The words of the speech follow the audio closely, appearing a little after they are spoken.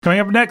Coming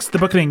up next, the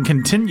Bookening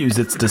continues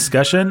its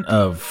discussion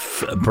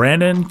of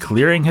Brandon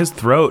clearing his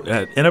throat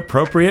at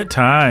inappropriate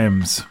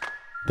times.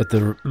 But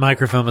the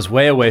microphone was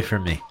way away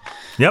from me.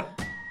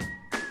 Yep.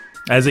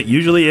 As it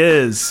usually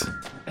is.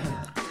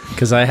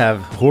 Because I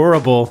have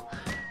horrible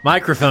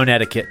microphone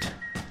etiquette.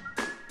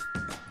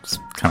 It's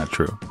kind of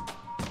true.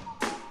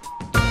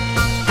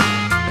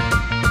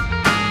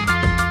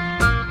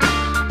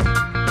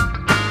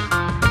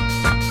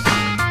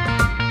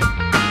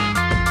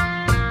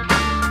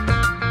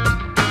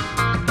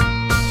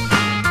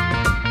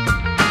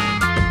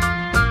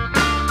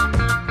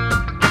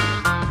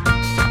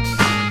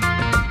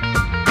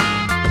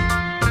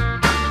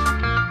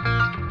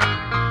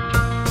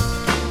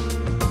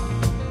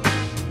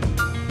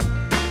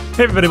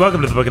 Hey everybody,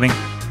 welcome to the Bookening.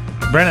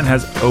 Brandon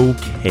has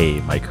okay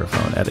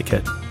microphone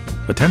etiquette.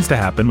 What tends to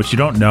happen, which you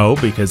don't know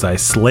because I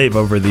slave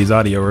over these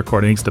audio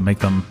recordings to make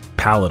them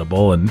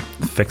palatable and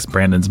fix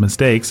Brandon's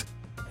mistakes,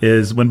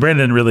 is when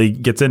Brandon really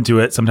gets into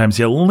it, sometimes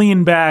he'll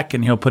lean back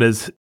and he'll put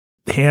his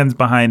hands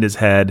behind his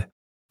head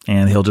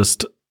and he'll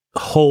just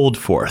hold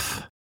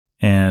forth.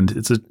 And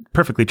it's a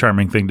perfectly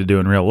charming thing to do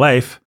in real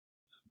life.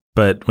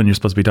 But when you're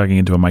supposed to be talking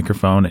into a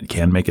microphone, it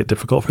can make it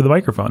difficult for the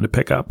microphone to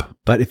pick up.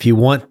 But if you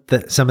want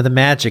some of the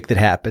magic that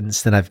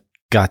happens, then I've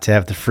got to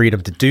have the freedom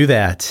to do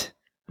that.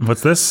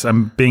 What's this?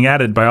 I'm being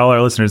added by all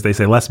our listeners. They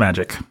say less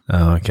magic.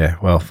 Oh, okay.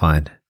 Well,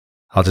 fine.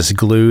 I'll just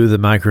glue the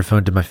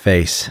microphone to my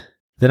face.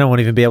 Then I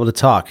won't even be able to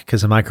talk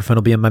because the microphone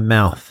will be in my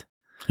mouth.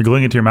 You're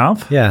gluing it to your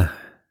mouth? Yeah.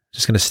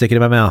 Just going to stick it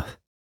in my mouth.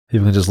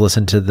 People can just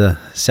listen to the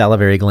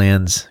salivary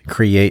glands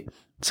create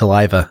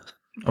saliva.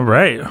 All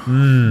right.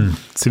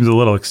 Seems a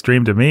little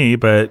extreme to me,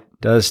 but...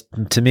 Does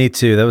to me,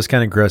 too. That was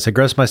kind of gross. I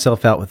grossed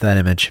myself out with that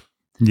image.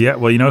 Yeah,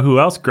 well, you know who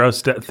else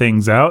grossed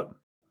things out?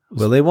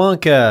 Willy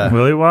Wonka.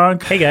 Willy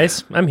Wonka. Hey,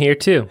 guys. I'm here,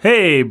 too.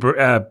 Hey,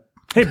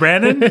 hey,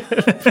 Brandon. Now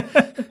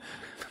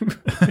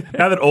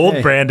that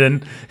old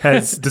Brandon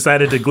has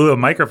decided to glue a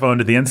microphone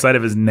to the inside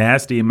of his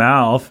nasty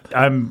mouth,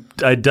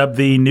 I dubbed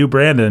the new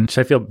Brandon.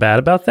 Should I feel bad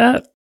about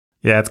that?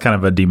 Yeah, it's kind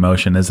of a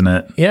demotion, isn't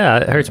it? Yeah,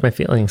 it hurts my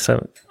feelings.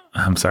 So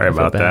I'm sorry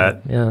about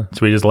that. Yeah.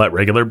 Should we just let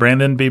regular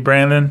Brandon be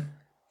Brandon?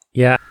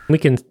 Yeah, we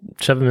can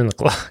shove him in the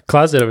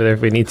closet over there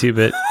if we need to,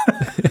 but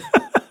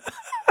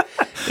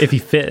if he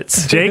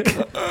fits. Jake?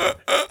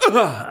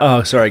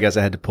 Oh, sorry, guys.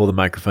 I had to pull the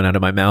microphone out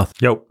of my mouth.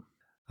 Yo.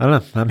 I don't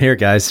know. I'm here,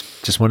 guys.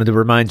 Just wanted to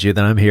remind you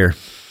that I'm here.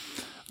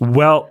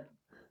 Well,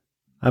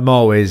 I'm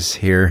always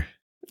here.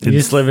 You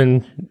just live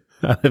in...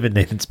 I live in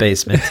Nathan's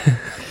basement.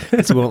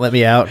 So won't let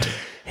me out.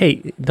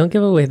 Hey, don't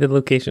give away the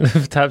location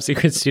of Top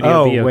Secret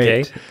Studio B, okay?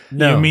 Wait.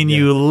 No. you mean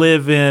you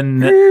live in...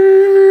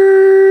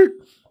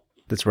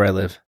 That's where I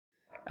live.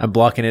 I'm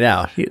blocking it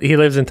out. He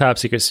lives in Top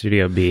Secret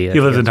Studio B. He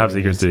lives in Top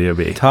Secret Studio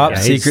B. Top Yeah,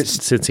 Secret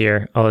sits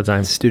here all the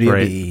time. Studio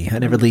Right. B. I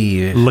never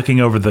leave.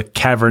 Looking over the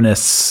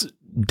cavernous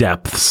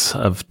depths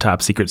of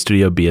Top Secret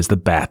Studio B as the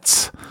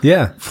bats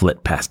Yeah,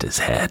 flit past his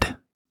head.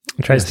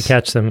 He tries to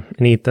catch them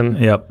and eat them.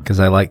 Yep. because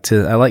I like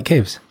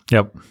caves.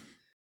 Yep.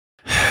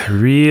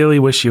 Really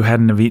wish you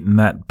hadn't have eaten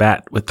that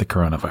bat with the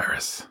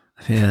coronavirus.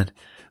 Man,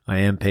 I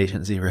am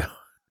patient zero.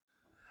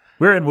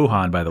 We're in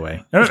Wuhan, by the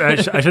way. No, I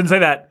shouldn't say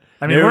that.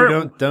 I mean,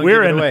 No, don't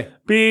we're give it in away.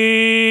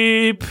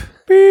 beep.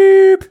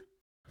 Beep.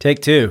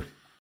 Take two.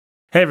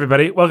 Hey,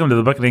 everybody. Welcome to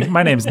the Bookening.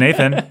 My name's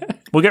Nathan.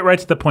 We'll get right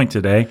to the point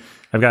today.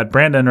 I've got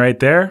Brandon right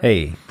there.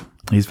 Hey.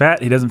 He's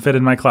fat. He doesn't fit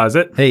in my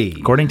closet. Hey.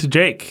 According to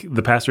Jake,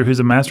 the pastor who's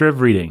a master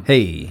of reading.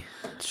 Hey.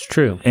 It's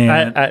true.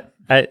 And-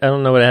 I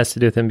don't know what it has to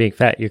do with him being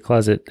fat. Your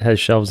closet has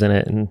shelves in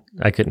it, and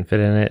I couldn't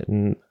fit in it,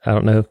 and I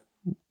don't know.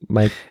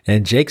 My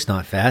And Jake's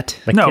not fat.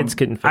 kids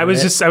couldn't fit I in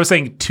was it. I was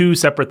saying two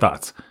separate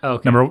thoughts.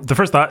 Okay. The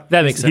first thought,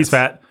 That makes he's sense.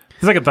 fat.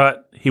 The second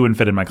thought, he wouldn't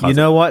fit in my closet.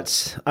 You know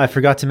what I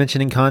forgot to mention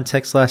in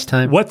context last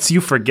time? What's you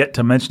forget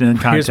to mention in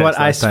context? Here's what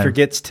I last time?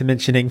 forgets to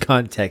mention in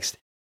context.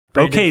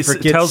 Brandon Okay, so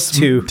forgets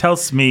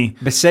tells me.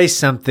 say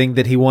something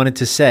that he wanted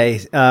to say.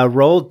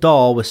 Roald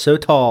Dahl was so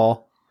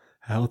tall.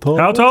 How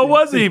tall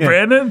was he,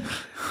 Brandon?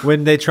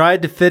 When they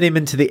tried to fit him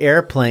into the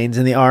airplanes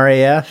in the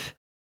RAF,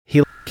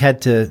 he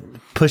had to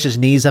push his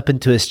knees up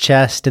into his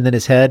chest and then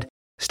his head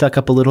stuck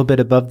up a little bit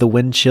above the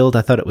windshield.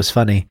 I thought it was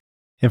funny.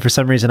 And for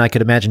some reason, I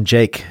could imagine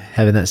Jake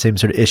having that same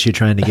sort of issue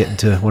trying to get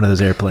into one of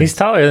those airplanes. He's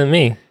taller than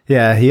me.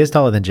 Yeah, he is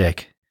taller than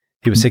Jake.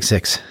 He was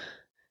 6'6".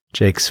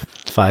 Jake's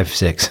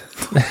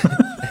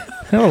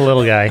 5'6". I'm a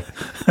little guy.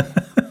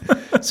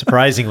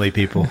 Surprisingly,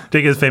 people.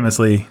 Jake is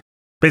famously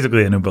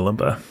basically an Oompa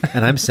Loompa.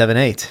 And I'm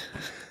 7'8".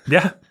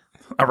 Yeah.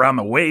 Around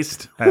the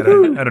waist. I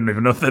don't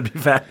even know if that'd be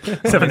fat.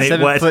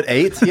 7'8" what?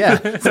 7'8"?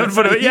 Yeah. 7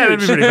 foot. Yeah, that'd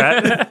be pretty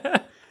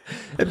fat.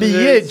 It'd be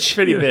It's huge.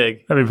 pretty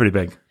big. That'd be pretty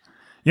big.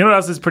 You know what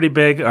else is pretty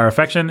big? Our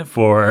affection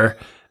for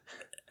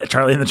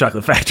Charlie and the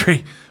Chocolate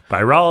Factory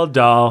by Roald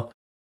Dahl,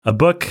 a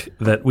book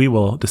that we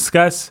will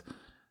discuss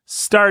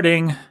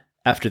starting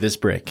After this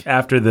break.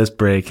 after this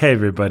break. Hey,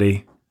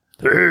 everybody.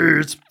 Hey,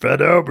 it's Fat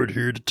Albert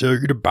here to tell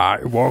you to buy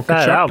Wonka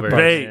Fat Chocolate Albert. Bar.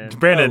 Hey,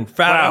 Brandon.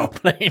 Fat wow.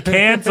 Albert.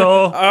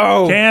 Cancel.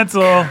 Oh.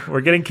 Cancel.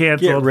 We're getting Get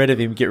canceled. rid of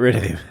him. Get rid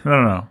of him.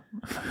 No.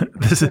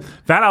 This is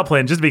Fat Al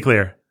Plane, just to be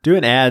clear.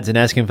 Doing ads and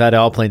asking Fat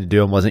Alplane to do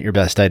them wasn't your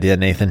best idea,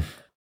 Nathan.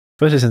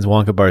 Especially since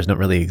Wonka bars don't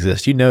really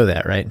exist. You know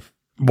that, right?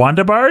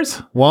 Wanda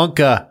bars?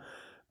 Wonka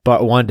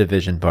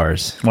WandaVision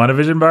bars.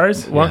 WandaVision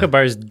bars? Wonka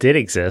bars did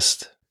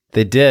exist.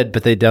 They did,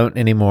 but they don't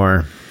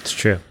anymore. It's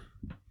true.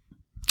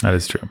 That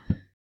is true.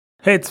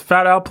 Hey, it's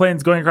Fat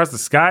Alplanes going across the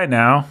sky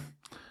now,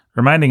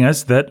 reminding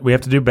us that we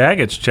have to do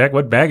baggage check.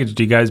 What baggage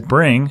do you guys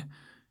bring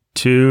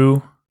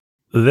to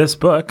this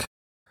book?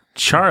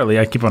 Charlie,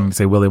 I keep wanting to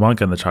say Willy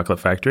Wonka and the Chocolate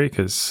Factory,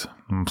 because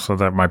so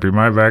that might be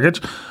my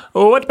baggage.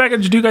 What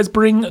baggage do you guys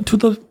bring to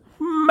the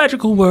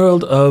magical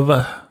world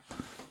of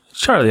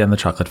Charlie and the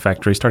Chocolate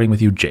Factory, starting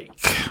with you, Jake?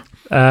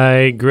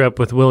 I grew up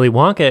with Willy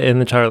Wonka in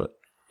the Charlie.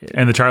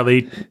 And the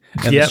Charlie...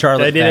 And the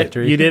Charlotte I did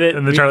Factory. It. You did it.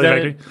 And the We've Charlie done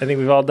Factory. it. I think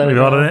we've all done it.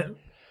 We've all done it?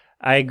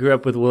 I grew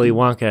up with Willy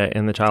Wonka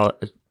in the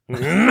Charlotte...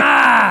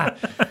 I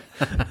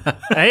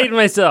hate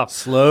myself.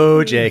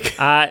 Slow, Jake.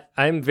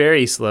 I'm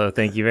very slow.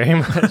 Thank you very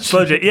much.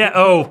 Slow Jake. Yeah,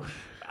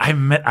 I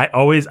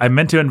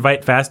meant to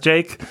invite Fast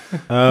Jake,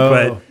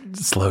 but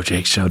Slow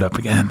Jake showed up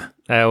again.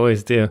 I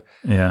always do.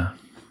 Yeah.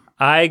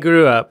 I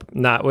grew up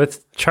not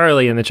with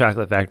Charlie in the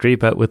Chocolate Factory,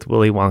 but with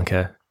Willy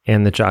Wonka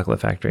in the Chocolate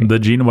Factory. The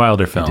Gene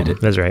Wilder film.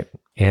 That's right.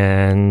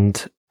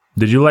 And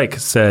Did you like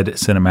said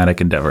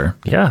cinematic endeavor?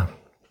 yeah,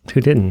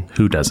 who didn't?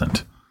 Who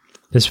doesn't?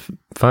 It's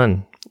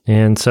fun.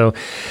 And so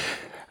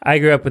I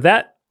grew up with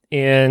that.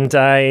 And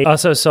I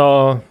also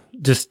saw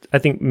just, I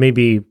think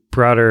maybe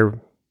broader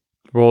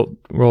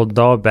Roald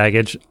Dahl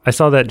baggage. I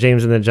saw that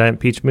James and the Giant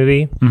Peach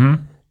movie,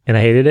 and I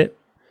hated it.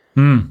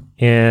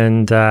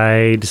 And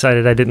I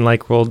decided I didn't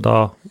like Roald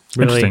Dahl,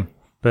 really. Interesting.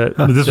 But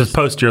This was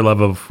post your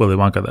love of Willy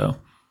Wonka, though.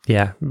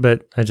 yeah,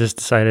 but I just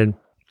decided,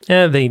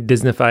 they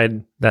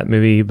Disneyfied that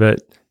movie, but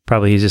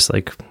probably he's just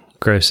like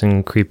gross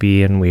and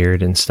creepy and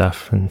weird and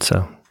stuff. And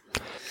so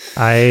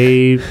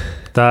I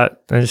thought,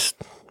 I just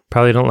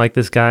probably don't like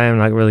this guy. I'm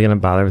not really going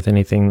to bother with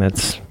anything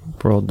that's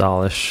Roald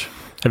Dahlish.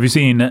 Have you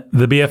seen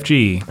The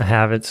BFG? I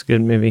have. It's a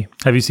good movie.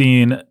 Have you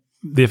seen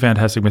The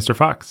Fantastic Mr.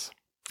 Fox?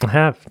 I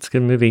have. It's a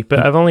good movie. But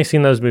I've only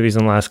seen those movies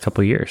in the last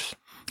couple of years.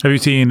 Have you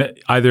seen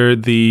either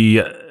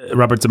the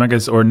Robert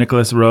Zemeckis or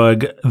Nicholas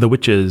Roeg, The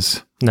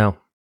Witches? No.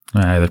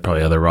 There's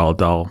probably other Roald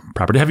Dahl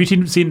property. Have you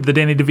seen the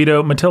Danny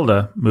DeVito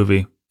Matilda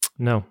movie?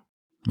 No.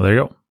 Well, there you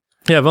go.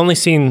 Yeah, I've only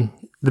seen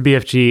the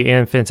BFG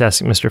and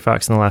Fantastic Mr.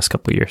 Fox in the last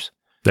couple of years.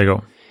 There you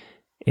go.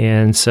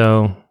 And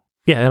so,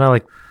 yeah, and I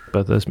like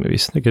both those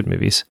movies. They're good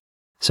movies.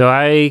 So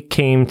I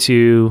came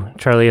to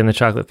Charlie and the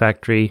Chocolate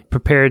Factory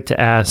prepared to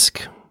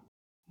ask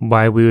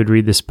why we would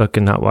read this book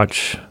and not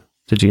watch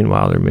the Gene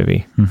Wilder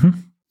movie.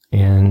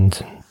 And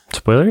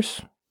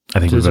spoilers? I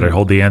think we better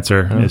hold the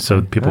answer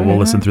so people will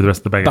listen through the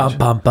rest of the baggage. Bum,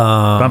 bum,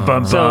 bum. Bum,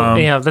 bum, So, bum.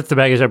 yeah, that's the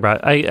baggage I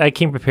brought. I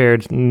came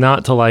prepared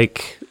not to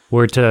like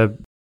or to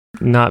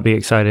not be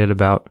excited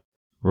about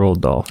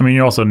Roald Dahl. I mean,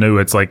 you also knew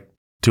it's like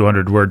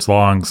 200 words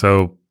long,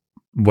 so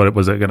what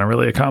was it going to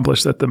really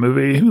accomplish that the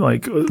movie,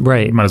 like,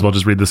 Right. you might as well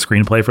just read the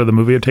screenplay for the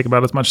movie. It'd take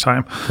about as much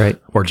time. Right.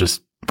 Or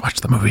just watch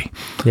the movie.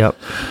 Yep.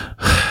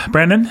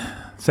 Brandon,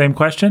 same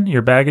question.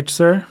 Your baggage,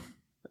 sir?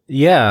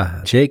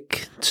 Yeah,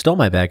 Jake stole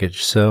my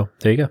baggage, so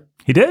there you go.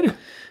 He did?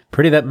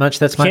 Pretty that much,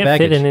 that's my Can't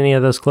baggage. fit in any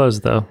of those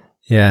clothes, though.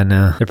 Yeah,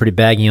 no, they're pretty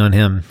baggy on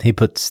him. He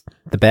puts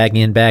the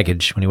baggy in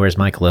baggage when he wears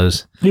my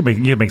clothes. You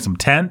could make some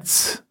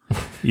tents.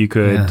 You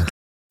could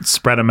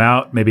spread them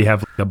out, maybe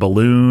have like a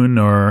balloon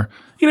or,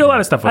 a lot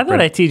of stuff. I thought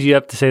I teed you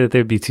up to say that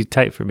they'd be too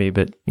tight for me,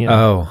 but,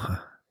 Oh,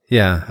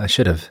 yeah, I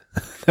should have.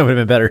 That would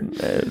have been better.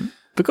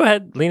 But go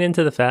ahead, lean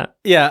into the fat.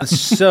 Yeah,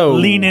 so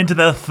Lean into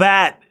the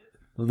fat.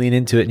 lean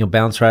into it and you'll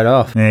bounce right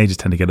off Yeah, you just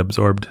tend to get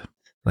absorbed.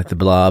 like the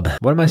blob.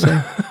 What am I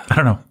saying? I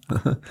don't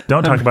know.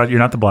 Don't talk about, you're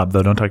not the blob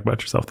though. Don't talk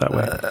about yourself that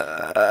way.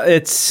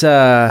 It's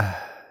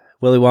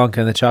Willy Wonka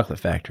and the Chocolate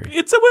Factory.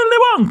 It's a Willy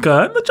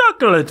Wonka and the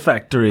Chocolate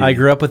Factory. I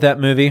grew up with that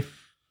movie.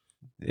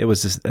 It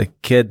was just a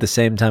kid the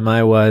same time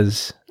I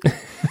was.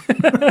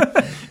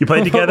 You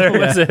played together?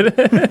 Was it?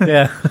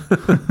 Yeah.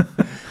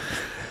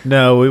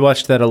 No, we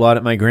watched that a lot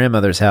at my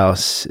grandmother's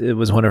house. It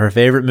was one of her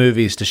favorite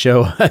movies to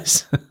show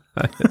us.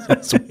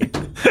 That's weird.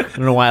 I don't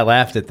know why I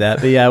laughed at that,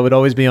 but yeah, it would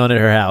always be on at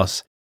her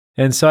house.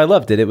 And so I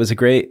loved it. It was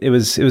great.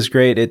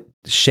 It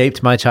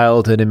shaped my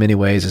childhood in many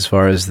ways as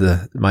far as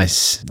my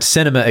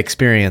cinema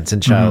experience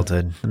in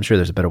childhood. I'm sure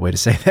there's a better way to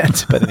say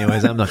that, but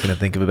anyways, I'm not going to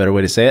think of a better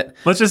way to say it.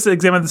 Let's just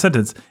examine the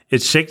sentence.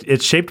 It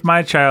shaped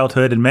my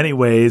childhood in many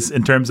ways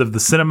in terms of the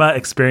cinema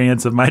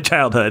experience of my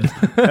childhood.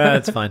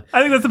 That's fine.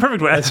 I think that's the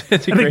perfect way.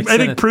 That's a great I think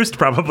sentence. Proust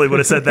probably would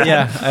have said that.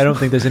 Yeah, I don't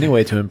think there's any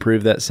way to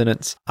improve that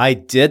sentence. I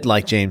did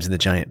like James and the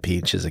Giant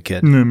Peach as a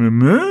kid.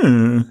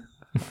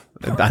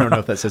 I don't know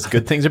if that says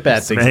good things or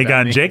bad things. Egg about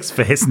on me. Jake's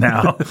face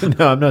now.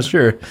 No, I'm not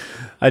sure.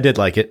 I did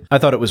like it. I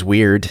thought it was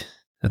weird.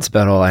 That's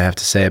about all I have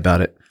to say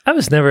about it. I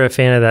was never a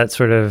fan of that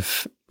sort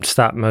of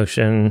stop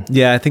motion.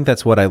 Yeah, I think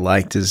that's what I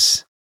liked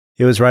is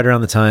It was right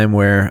around the time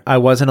where I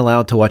wasn't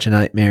allowed to watch A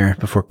Nightmare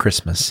Before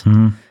Christmas.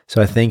 Mhm.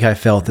 So I think I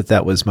felt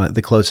that was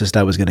the closest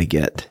I was going to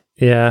get.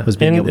 Yeah, Was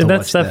being able to that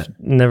watch stuff that.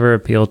 never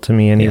appealed to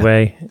me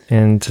anyway,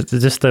 and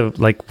just the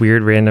like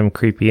weird random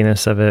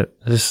creepiness of it.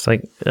 Just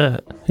like,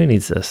 who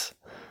needs this?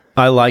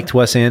 I liked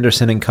Wes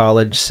Anderson in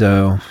college,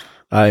 so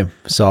I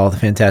saw The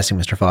Fantastic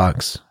Mr.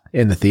 Fox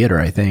in the theater,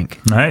 I think.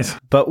 Nice.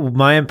 But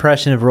my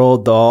impression of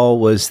Roald Dahl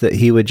was that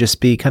he would just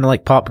be kind of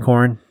like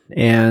popcorn,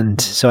 and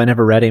so I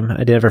never read him.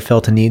 I never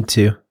felt a need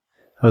to.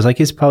 I was like,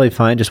 he's probably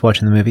fine just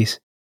watching the movies.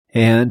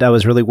 And I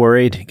was really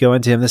worried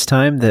going to him this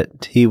time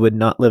that he would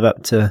not live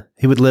up to,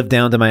 he would live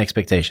down to my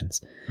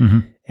expectations.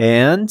 Mhm.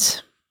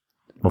 And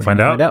We'll find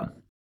out.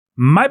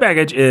 My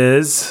baggage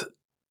is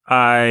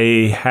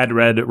I had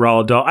read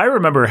Roald Dahl. I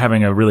remember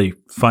having a really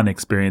fun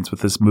experience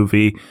with this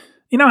movie.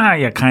 You know how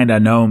you kind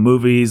of know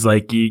movies,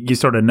 like you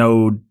sort of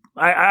know.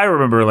 I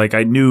remember like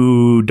I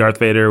knew Darth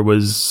Vader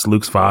was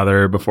Luke's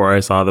father before I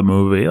saw the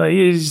movie.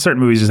 Like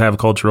certain movies just have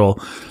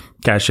cultural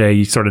cachet.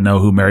 You sort of know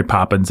who Mary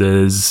Poppins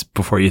is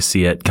before you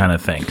see it, kind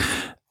of thing.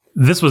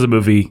 This was a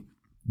movie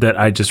that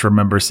I just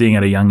remember seeing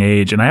at a young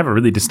age, and I have a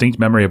really distinct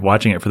memory of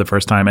watching it for the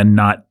first time and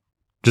not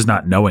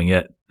knowing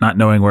it, not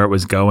knowing where it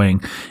was going.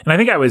 And I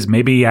think I was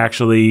maybe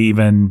actually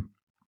even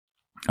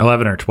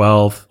 11 or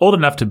 12, old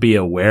enough to be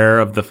aware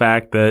of the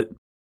fact that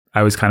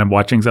I was kind of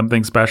watching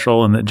something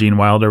special and that Gene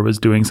Wilder was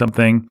doing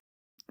something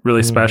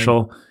really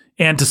special,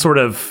 and to sort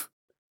of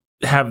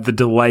have the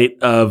delight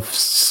of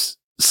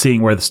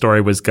seeing where the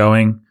story was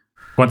going.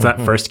 Once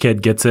that first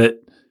kid gets it,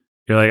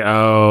 you're like,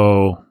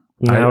 oh,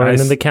 Now we're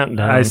into the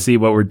countdown. I see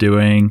what we're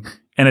doing.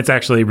 And it's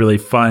actually really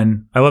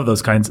fun. I love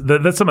those kinds.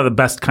 That's some of the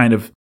best kind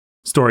of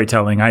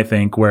storytelling, I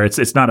think, where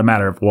it's not a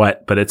matter of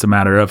what, but it's a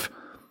matter of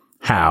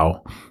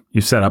how.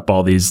 You set up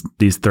all these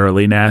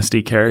thoroughly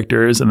nasty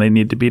characters, and they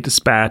need to be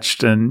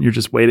dispatched, and you're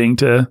just waiting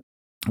for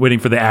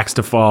the axe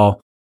to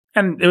fall.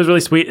 And it was really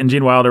sweet, and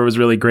Gene Wilder was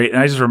really great.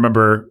 And I just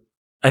remember,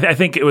 I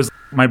think it was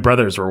my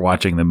brothers were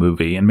watching the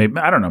movie, and maybe,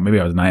 I don't know, maybe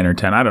I was 9 or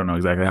 10. I don't know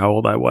exactly how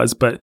old I was,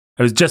 but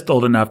I was just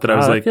old enough that I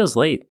was that like, feels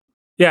late.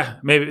 yeah,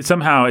 maybe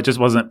somehow it just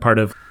wasn't part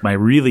of my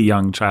really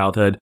young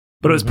childhood.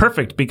 But it was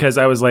perfect because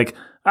I was like,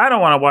 I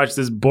don't want to watch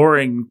this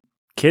boring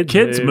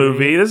kids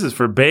movie. This is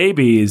for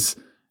babies.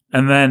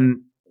 And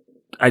then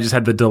I just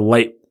had the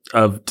delight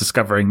of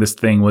discovering this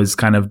thing was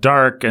kind of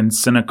dark and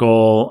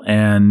cynical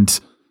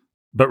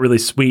but really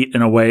sweet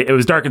in a way. It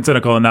was dark and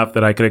cynical enough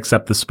that I could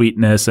accept the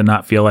sweetness and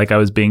not feel like I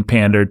was being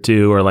pandered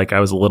to or like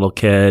I was a little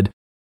kid.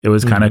 It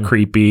was kind of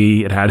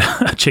creepy. It had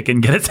a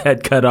chicken get its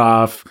head cut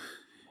off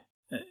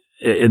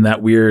in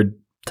that weird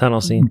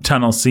Tunnel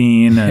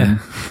scene and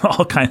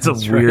all kinds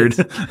of weird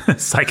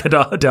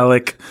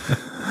psychedelic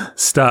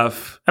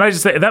stuff. And I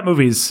just say that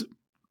movie's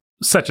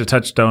such a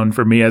touchstone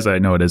for me, as I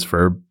know it is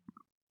for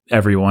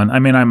everyone. I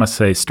mean, I must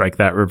say, strike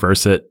that,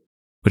 reverse it,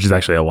 which is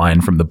actually a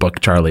line from the book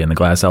Charlie and the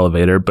Glass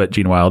Elevator, but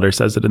Gene Wilder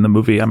says it in the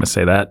movie. I must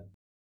say that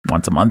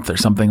once a month or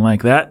something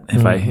like that.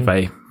 If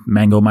I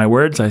mangle my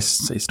words, I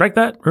say strike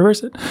that,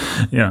 reverse it.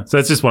 So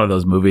it's just one of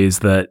those movies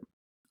that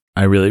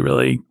I really,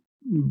 really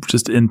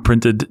just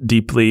imprinted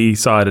deeply,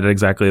 saw it at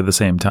exactly the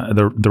same time,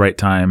 the right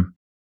time.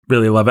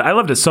 Really love it. I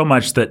loved it so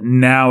much that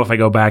now if I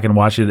go back and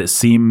watch it, it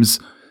seems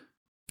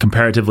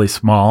comparatively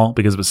small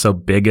because it was so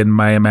big in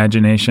my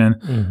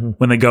imagination.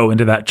 When they go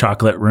into that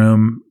chocolate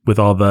room with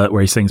all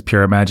where he sings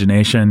Pure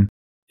Imagination,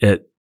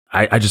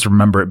 I just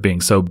remember it being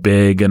so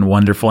big and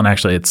wonderful. And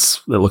actually it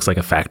looks like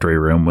a factory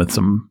room with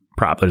some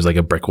prop. There's like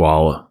a brick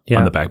wall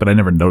on the back, but I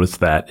never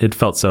noticed that. It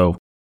felt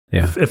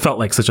it felt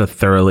like such a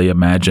thoroughly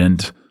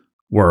imagined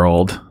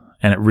world,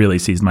 and it really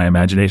seized my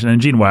imagination.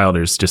 And Gene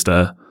Wilder's just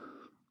a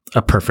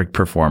perfect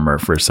performer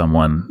for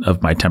someone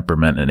of my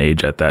temperament and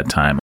age at that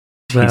time.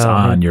 He's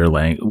on your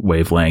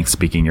wavelength,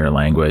 speaking your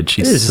language.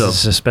 He's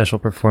a special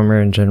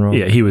performer in general.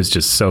 Yeah, he was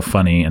just so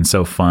funny and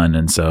so fun,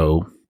 and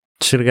so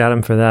should have got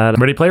him for that.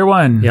 Ready Player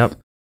One. Yep.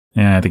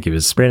 Yeah, I think he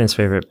was Brandon's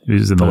favorite. He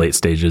was in the late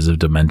stages of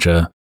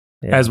dementia,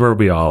 as were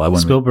we all.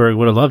 Spielberg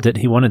would have loved it.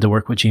 He wanted to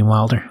work with Gene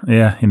Wilder.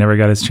 Yeah, he never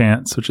got his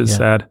chance, which is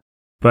sad.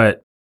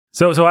 But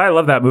so I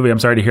love that movie. I'm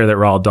sorry to hear that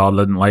Roald Dahl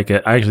didn't like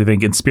it. I actually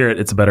think in spirit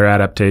it's a better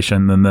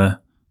adaptation than the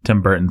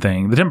Tim Burton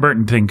thing. The Tim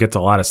Burton thing gets a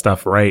lot of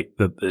stuff right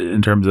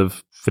in terms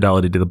of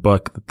fidelity to the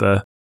book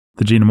that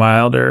the Gene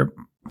Wilder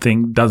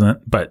thing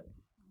doesn't. But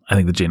I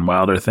think the Gene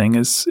Wilder thing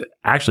is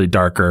actually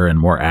darker and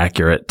more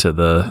accurate to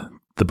the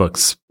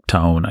book's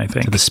tone, I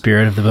think. To the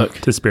spirit of the book.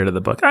 To the spirit of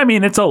the book. I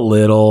mean, it's a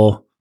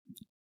little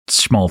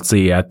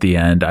schmaltzy at the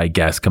end, I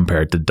guess,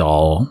 compared to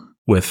Dahl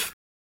with,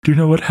 do you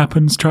know what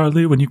happens,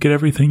 Charlie, when you get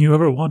everything you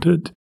ever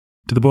wanted?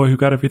 To the boy who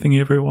got everything he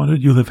ever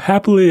wanted, you live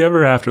happily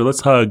ever after.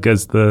 Let's hug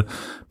as the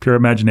Pure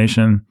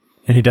Imagination.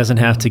 And he doesn't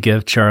have to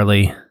give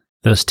Charlie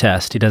those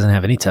tests. He doesn't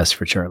have any tests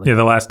for Charlie. Yeah,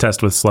 the last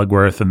test with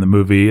Slugworth in the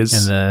movie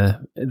is...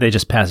 And they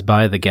just pass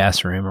by the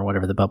gas room or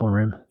whatever, the bubble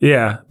room.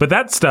 Yeah, but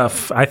that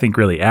stuff, I think,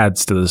 really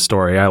adds to the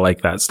story. I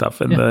like that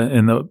stuff in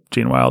the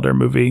Gene Wilder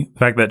movie. The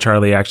fact that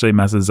Charlie actually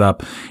messes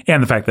up,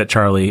 and the fact that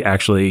Charlie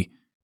actually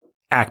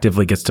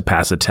actively gets to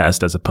pass a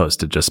test as opposed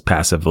to just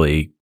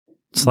passively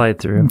slide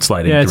through.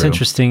 sliding Yeah, it's through.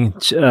 interesting.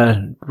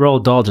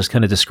 Roald Dahl just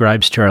kind of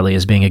describes Charlie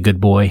as being a good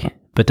boy,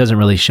 but doesn't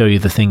really show you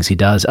the things he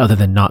does other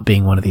than not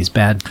being one of these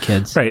bad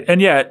kids. Right.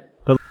 And yet,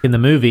 But in the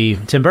movie,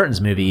 Tim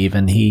Burton's movie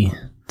even, he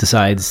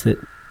decides that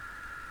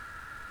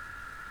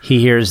he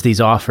hears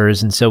these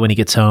offers, and so when he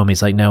gets home,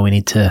 he's like, no, we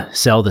need to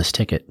sell this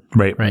ticket,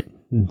 right. right?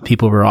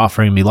 People were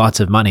offering me lots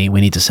of money.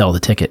 We need to sell the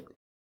ticket.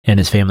 And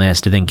his family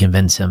has to then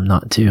convince him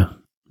not to.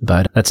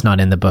 But that's not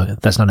in the book.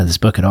 That's not in this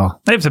book at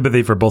all. I have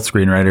sympathy for both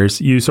screenwriters.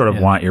 You sort of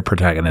Yeah. want your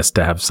protagonist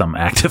to have some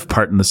active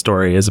part in the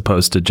story as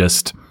opposed to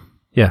just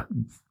Yeah.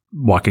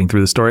 walking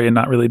through the story and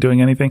not really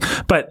doing anything.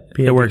 But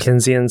Be it a works.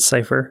 Dickensian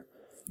cipher.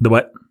 The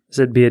what? Is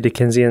it be a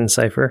Dickensian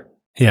cipher?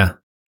 Yeah.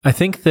 I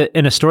think that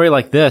in a story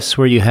like this,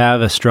 where you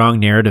have a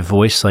strong narrative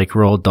voice like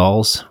Roald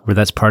Dahl's, where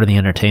that's part of the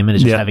entertainment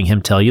is just Yeah. having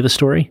him tell you the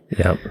story,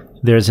 Yep.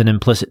 there's an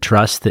implicit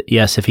trust that,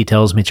 yes, if he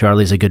tells me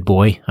Charlie's a good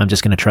boy, I'm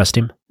just going to trust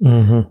him.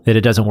 Mm-hmm. That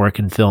it doesn't work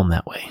in film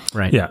that way,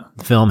 right? Yeah.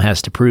 Film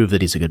has to prove that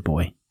he's a good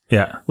boy.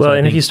 Yeah. Well, I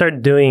and if think- you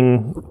start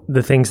doing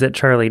the things that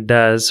Charlie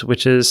does,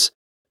 which is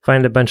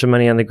find a bunch of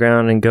money on the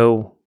ground and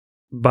go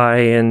buy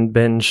and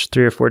binge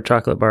 3 or 4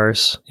 chocolate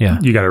bars, Yeah.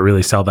 You got to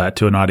really sell that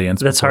to an audience.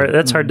 that's before- hard.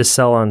 That's hard to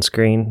sell on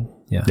screen.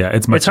 Yeah.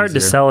 It's much It's hard to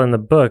easier. sell in the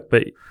book,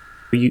 but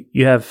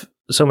you have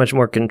so much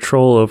more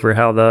control over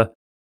how the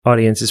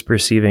audience is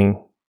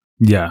perceiving.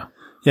 Yeah.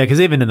 Yeah,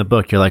 because even in the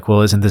book, you're like,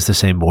 well, isn't this the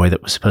same boy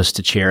that was supposed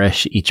to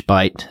cherish each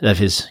bite of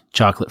his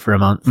chocolate for a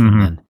month?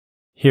 Mhm. And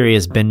here he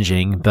is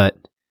binging, but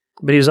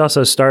But he's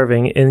also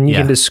starving, and you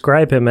Yeah. can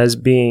describe him as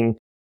being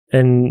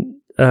an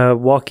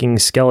walking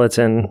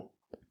skeleton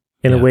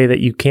in a Yeah. way that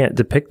you can't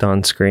depict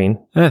on screen.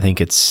 I think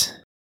it's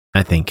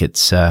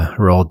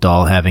Roald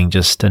Dahl having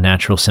just a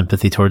natural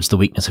sympathy towards the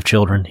weakness of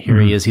children. Here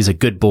he is. He's a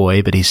good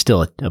boy, but he's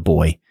still a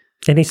boy.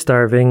 And he's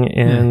starving,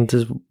 and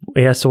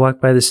he has to walk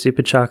by the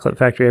stupid chocolate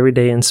factory every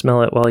day and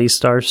smell it while he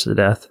starves to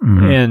death.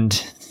 Mhm.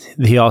 And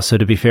he also,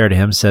 to be fair to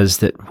him, says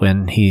that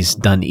when he's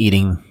done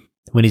eating,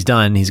 he's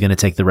going to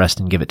take the rest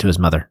and give it to his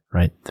mother,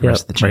 right? The Yep.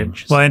 rest of the Right.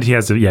 change. Well, and he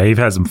has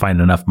him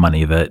find enough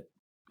money that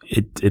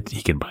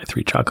he can buy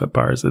 3 chocolate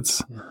bars.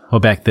 It's Well,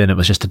 back then it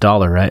was just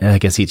 $1, right? I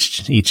guess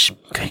each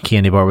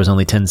candy bar was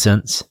only 10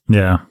 cents.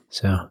 yeah.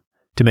 So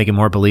to make it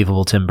more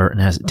believable, Tim Burton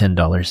has it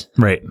 $10.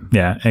 Right.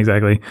 Yeah,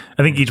 exactly.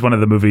 I think each one of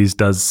the movies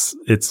does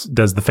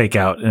the fake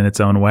out in its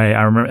own way.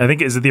 I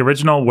think, is it the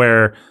original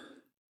where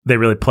they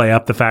really play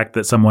up the fact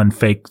that someone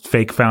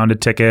fake found a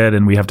ticket,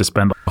 and we have to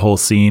spend a whole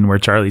scene where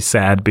Charlie's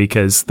sad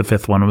because the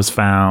 5th one was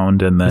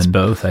found, and It's then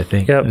both, I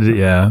think. Yep.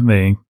 yeah,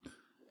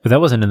 But that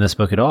wasn't in this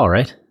book at all,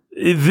 right?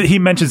 he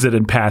mentions it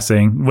in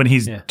passing when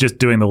he's just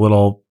doing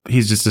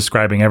he's just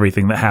describing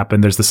everything that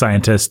happened. There's the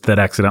scientist that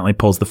accidentally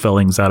pulls the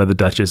fillings out of the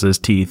Duchess's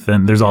teeth,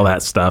 and there's all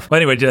that stuff. But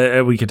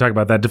anyway, we can talk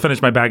about that. To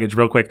finish my baggage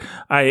real quick,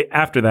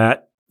 after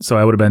that, so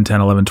I would have been 10,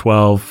 11,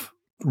 12,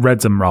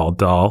 read some Roald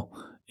Dahl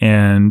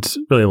and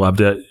really loved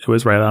it. It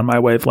was right on my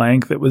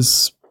wavelength. It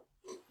was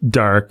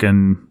dark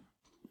and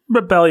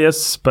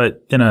rebellious,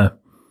 but in a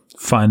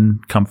fun,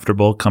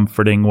 comfortable,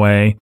 comforting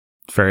way.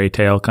 Fairy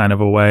tale kind of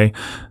a way.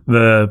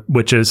 The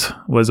Witches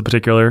was a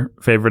particular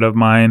favorite of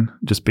mine,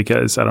 just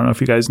because I don't know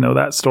if you guys know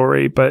that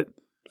story, but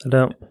I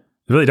don't. it's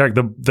really dark.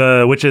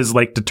 The witches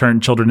like to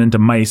turn children into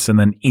mice and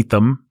then eat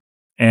them.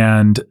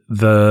 And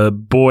the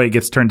boy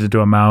gets turned into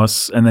a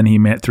mouse, and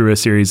then through a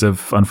series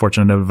of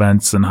unfortunate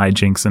events and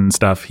hijinks and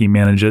stuff, he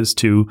manages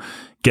to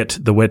get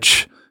the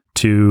witch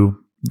to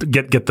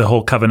get the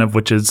whole coven of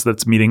witches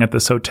that's meeting at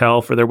this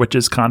hotel for their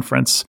witches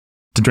conference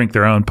to drink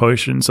their own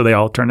potion. So they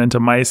all turn into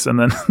mice, and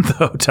then the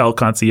hotel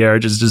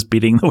concierge is just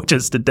beating the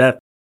witches to death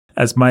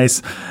as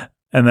mice.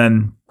 And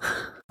then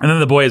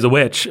the boy is a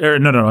witch. Or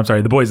no, I'm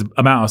sorry. The boy's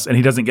a mouse, and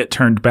he doesn't get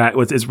turned back.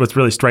 What's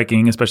really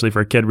striking, especially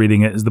for a kid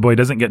reading it, is the boy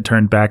doesn't get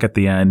turned back at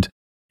the end.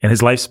 And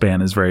his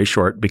lifespan is very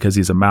short because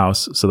he's a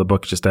mouse. So the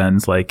book just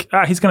ends like,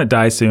 he's going to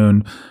die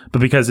soon.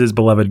 But because his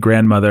beloved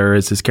grandmother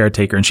is his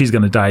caretaker and she's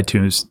going to die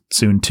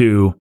soon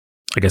too,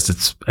 I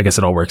guess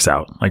it all works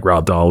out. Like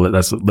Roald Dahl,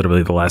 that's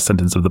literally the last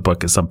sentence of the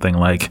book is something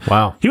like,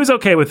 Wow. he was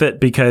okay with it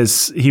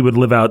because he would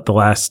live out the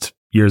last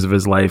years of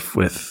his life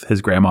with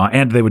his grandma,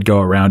 and they would go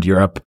around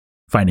Europe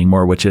finding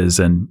more witches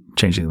and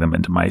changing them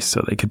into mice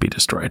so they could be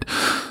destroyed.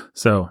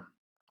 So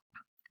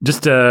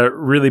just a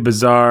really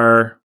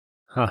bizarre,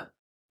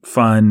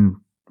 fun,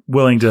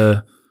 willing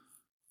to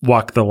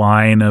walk the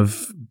line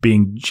of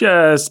being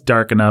just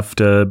dark enough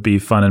to be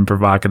fun and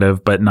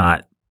provocative, but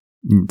not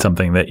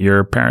something that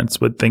your parents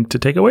would think to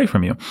take away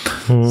from you.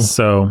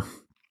 So,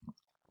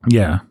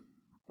 yeah,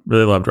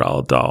 really loved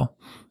Roald Dahl.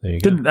 There you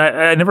go.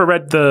 I never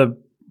read the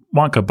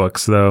Wonka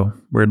books, though,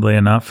 weirdly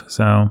enough.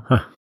 So,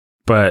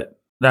 but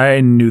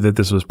I knew that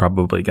this was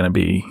probably going to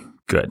be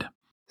good.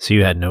 So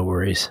you had no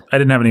worries. I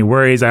didn't have any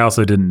worries. I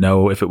also didn't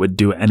know if it would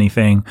do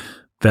anything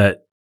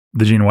that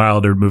the Gene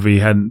Wilder movie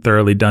hadn't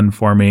thoroughly done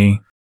for me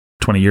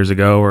 20 years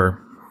ago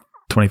or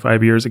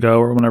 25 years ago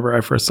or whenever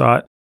I first saw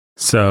it.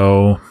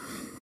 So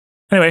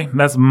anyway,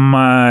 that's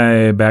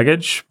my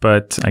baggage,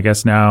 but I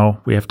guess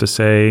now we have to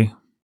say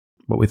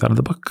what we thought of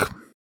the book.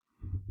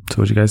 So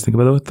what did you guys think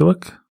about the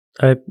book?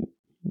 I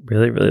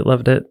really, really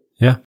loved it.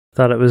 Yeah.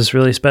 Thought it was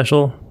really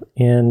special.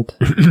 And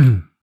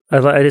I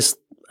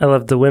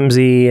loved the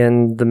whimsy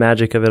and the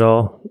magic of it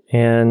all.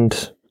 And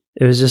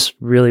it was just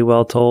really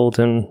well told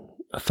and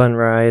a fun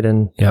ride.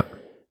 And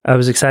I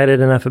was excited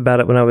enough about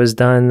it when I was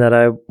done that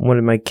I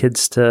wanted my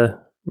kids to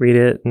read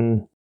it,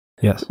 and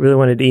really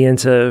wanted Ian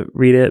to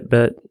read it,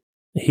 but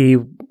he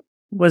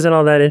wasn't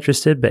all that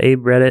interested. But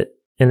Abe read it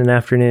in an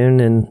afternoon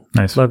and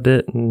loved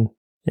it. And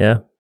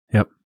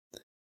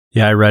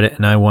Yeah, I read it,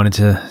 and I wanted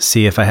to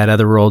see if I had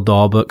other Roald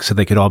Dahl books so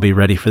they could all be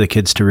ready for the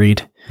kids to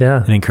read.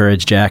 Yeah. And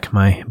encourage Jack,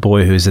 my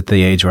boy, who's at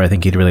the age where I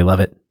think he'd really love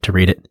it, to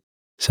read it.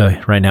 So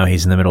right now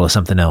he's in the middle of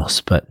something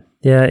else, but...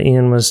 Yeah,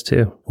 Ian was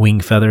too.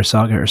 Wing Feather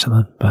Saga or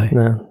something?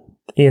 No,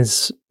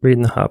 Ian's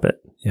reading The Hobbit.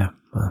 Yeah.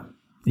 Well,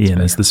 Ian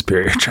is the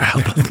superior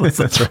child.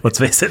 Let's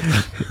face it.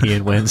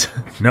 Ian wins.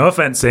 No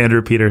offense to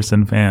Andrew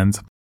Peterson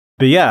fans.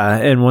 But yeah,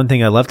 and one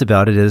thing I loved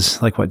about it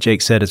is, like what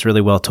Jake said, it's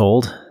really well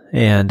told.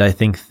 And I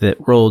think that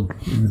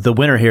the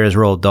winner here is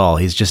Roald Dahl.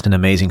 He's just an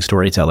amazing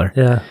storyteller.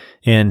 Yeah.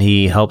 And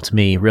he helped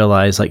me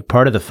realize, like,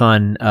 part of the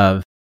fun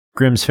of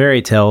Grimm's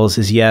fairy tales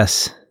is,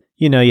 yes,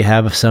 you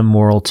have some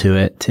moral to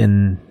it,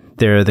 and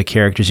there are the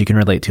characters you can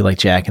relate to, like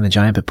Jack and the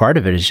Giant, but part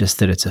of it is just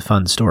that it's a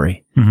fun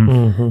story. Mm-hmm.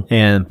 Mm-hmm.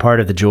 And part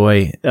of the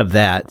joy of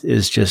that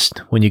is just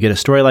when you get a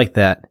story like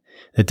that,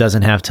 it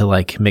doesn't have to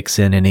like mix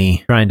in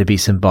any trying to be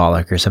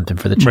symbolic or something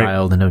for the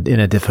child in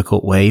a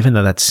difficult way, even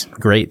though that's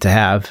great to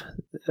have.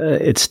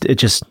 It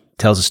just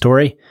tells a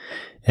story.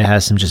 It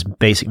has some just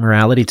basic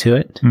morality to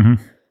it.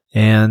 Mm-hmm.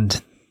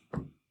 And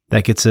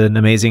that gets an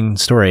amazing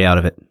story out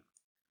of it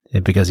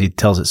because he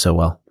tells it so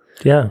well.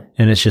 Yeah.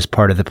 And it's just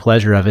part of the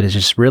pleasure of it. It's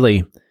just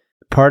really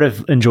part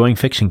of enjoying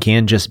fiction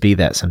can just be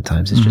that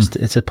sometimes. It's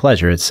it's a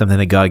pleasure. It's something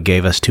that God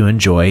gave us to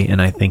enjoy.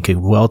 And I think a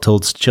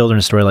well-told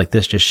children's story like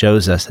this just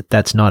shows us that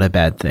that's not a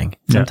bad thing.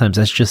 Sometimes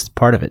that's just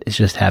part of it. It's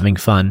just having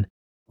fun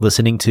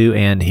listening to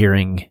and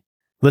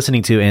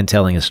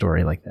telling a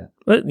story like that.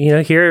 But,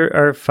 here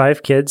are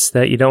 5 kids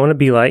that you don't want to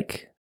be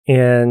like,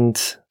 and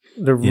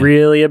they're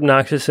really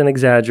obnoxious and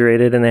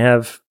exaggerated, and they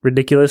have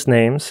ridiculous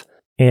names,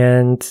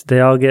 and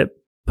they all get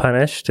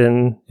punished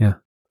in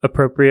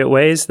appropriate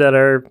ways that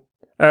are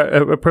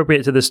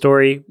appropriate to the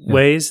story,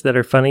 ways that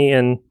are funny,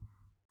 and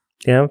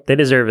they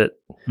deserve it.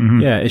 Mm-hmm.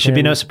 Yeah, it should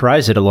be no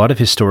surprise that a lot of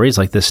his stories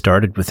like this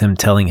started with him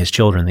telling his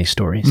children these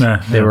stories.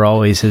 They were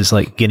always his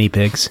like guinea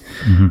pigs,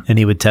 and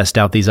he would test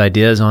out these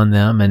ideas on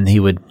them, and he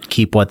would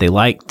keep what they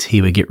liked.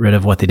 He would get rid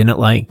of what they didn't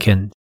like,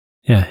 and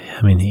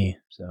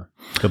so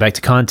go back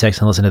to context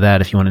and listen to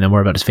that if you want to know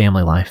more about his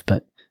family life.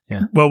 But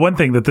well, one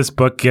thing that this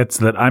book gets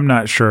that I'm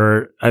not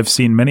sure I've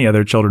seen many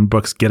other children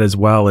books get as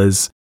well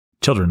is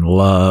children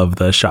love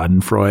the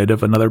schadenfreude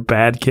of another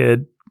bad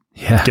kid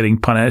getting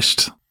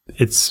punished.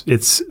 It's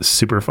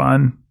super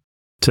fun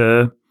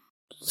to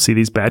see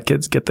these bad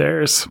kids get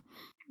theirs.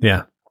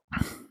 Yeah.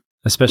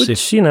 Especially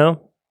which,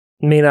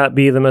 may not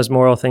be the most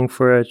moral thing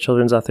for a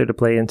children's author to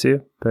play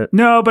into, but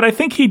no, but I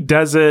think he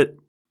does it.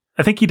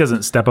 I think he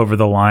doesn't step over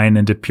the line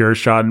into pure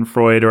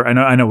schadenfreude. Or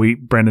I know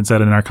Brandon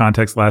said in our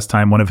context last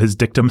time, one of his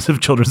dictums of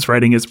children's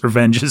writing is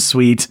revenge is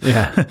sweet.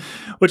 Yeah.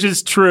 Which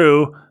is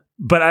true.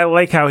 But I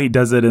like how he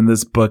does it in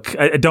this book.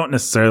 I don't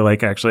necessarily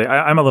like, actually.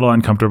 I'm a little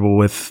uncomfortable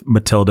with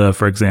Matilda,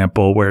 for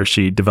example, where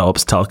she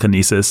develops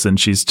telekinesis and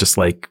she's just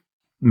like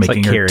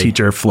making her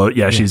teacher float.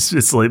 Yeah,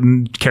 it's like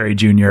Carrie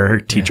Jr., her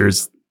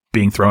teacher's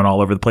being thrown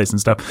all over the place and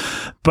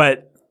stuff.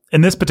 But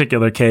in this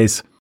particular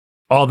case,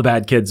 all the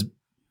bad kids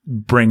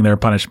bring their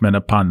punishment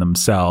upon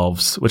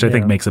themselves, which I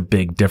think makes a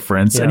big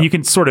difference. And you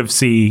can sort of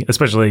see,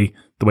 especially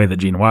the way that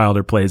Gene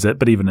Wilder plays it,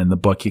 but even in the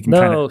book, you can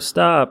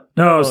stop.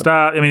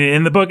 I mean,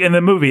 in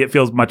the movie, it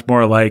feels much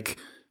more like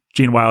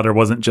Gene Wilder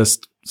wasn't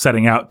just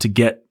setting out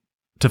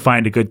to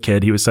find a good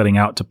kid. He was setting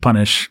out to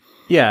punish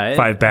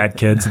 5 bad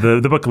kids.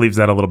 The book leaves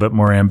that a little bit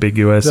more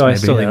ambiguous. So I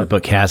still think the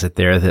book has it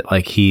there that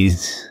like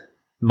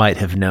might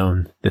have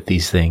known that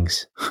these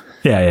things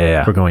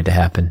were going to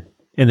happen.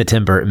 In the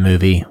Tim Burton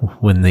movie,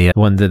 when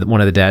one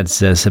of the dads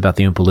says about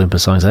the Oompa Loompa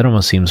songs, that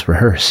almost seems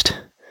rehearsed.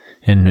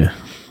 And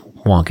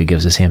Wonka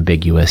gives this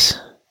ambiguous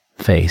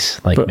face,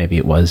 but maybe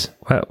it was.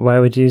 Why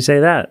would you say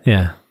that?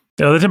 Yeah.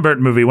 The Tim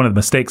Burton movie, one of the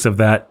mistakes of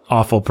that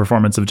awful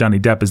performance of Johnny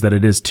Depp is that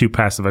it is too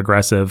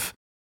passive-aggressive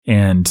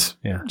and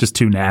just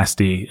too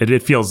nasty.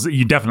 It feels,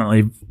 you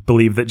definitely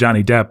believe that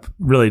Johnny Depp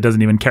really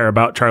doesn't even care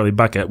about Charlie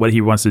Bucket. What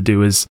he wants to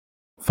do is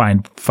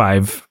find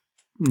 5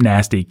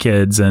 nasty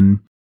kids and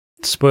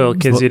spoiled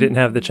kids who didn't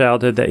have the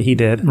childhood that he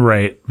did.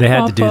 Right. They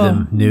had to do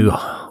the new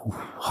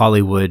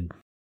Hollywood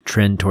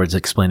trend towards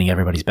explaining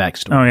everybody's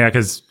backstory. Oh, yeah,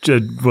 because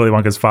Willy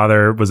Wonka's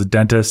father was a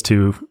dentist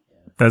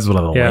that's one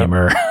of the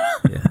lamer.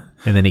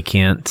 And then he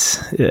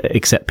can't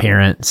accept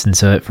parents. And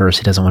so at first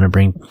he doesn't want to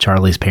bring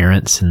Charlie's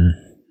parents and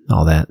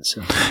all that.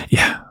 So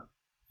Yeah,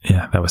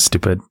 that was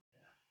stupid.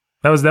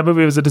 That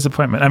movie was a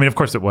disappointment. I mean, of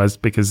course it was,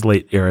 because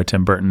late era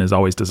Tim Burton is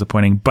always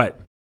disappointing, but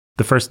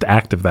the first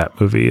act of that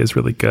movie is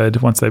really good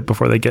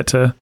before they get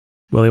to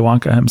Willy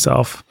Wonka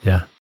himself.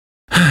 Yeah.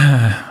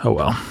 Oh,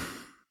 well.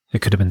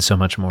 It could have been so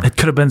much more. It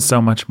could have been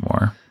so much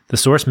more. The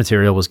source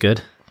material was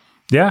good.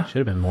 Yeah. Should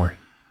have been more.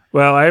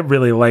 Well, I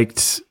really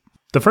liked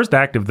the first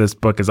act of this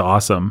book is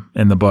awesome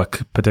in the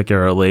book,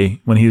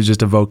 particularly when he was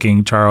just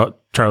evoking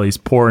Charlie's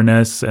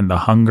poorness and the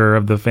hunger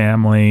of the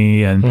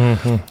family. And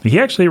he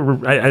actually,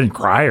 I didn't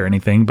cry or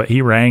anything, but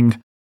he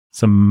rang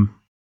some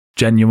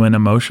genuine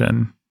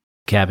emotion.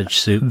 Cabbage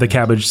soup. The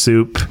cabbage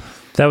soup.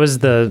 That was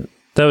the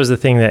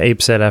thing that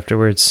Abe said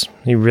afterwards.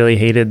 He really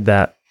hated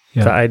that,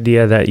 the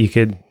idea that you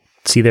could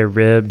see their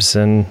ribs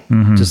and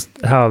just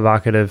how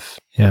evocative.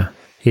 Yeah.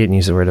 He didn't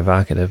use the word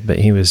evocative, but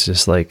he was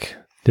just like,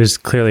 it was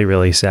clearly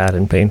really sad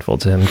and painful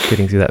to him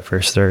getting through that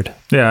first third.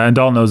 Yeah, and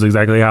Dahl knows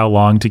exactly how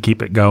long to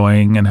keep it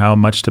going and how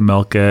much to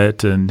milk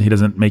it, and he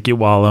doesn't make you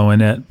wallow in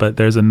it, but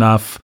there's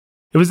enough.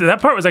 That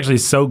part was actually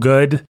so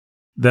good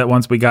that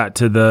once we got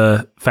to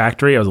the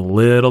factory, I was a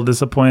little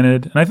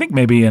disappointed. And I think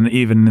maybe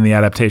even in the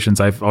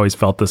adaptations, I've always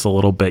felt this a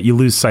little bit. You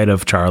lose sight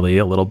of Charlie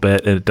a little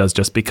bit. It does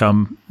just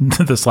become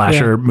the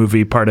slasher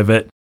movie part of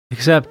it.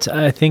 Except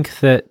I think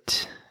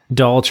that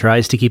Dahl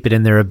tries to keep it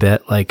in there a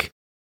bit, like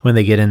when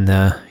they get in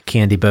the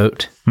candy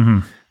boat.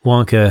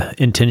 Wonka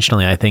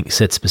intentionally, I think,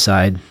 sits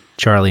beside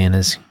Charlie and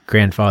his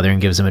grandfather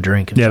and gives him a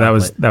drink. Yeah, that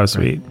was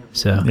sweet.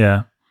 So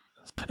yeah.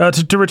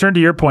 To return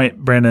to your point,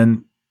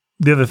 Brandon,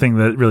 the other thing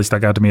that really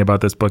stuck out to me about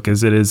this book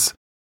is it is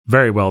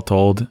very well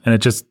told,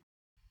 and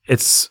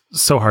it's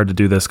so hard to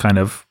do this kind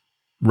of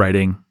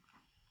writing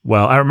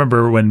well. I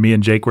remember when me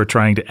and Jake were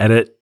trying to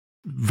edit,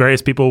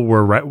 various people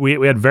were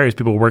we had various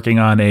people working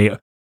on a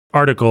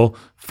article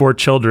for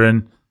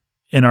children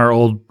in our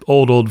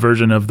old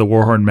version of the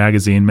Warhorn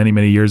magazine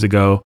many years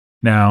ago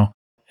now,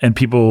 and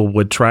people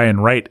would try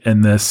and write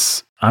in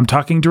this "I'm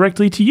talking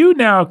directly to you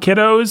now,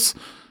 kiddos"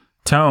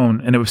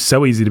 tone, and it was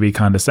so easy to be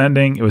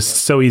condescending. It was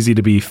so easy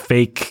to be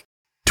fake,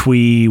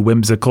 twee,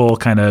 whimsical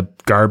kind of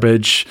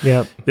garbage.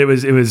 Yep. It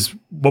was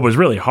what was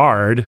really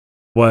hard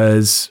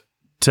was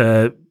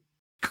to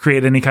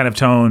create any kind of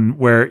tone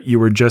where you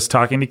were just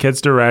talking to kids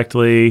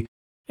directly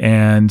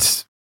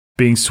and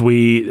being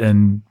sweet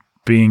and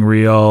being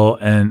real,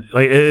 and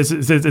like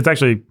it's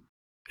actually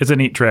a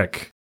neat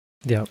trick.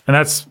 Yeah. And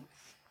that's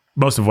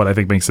most of what I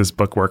think makes this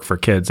book work for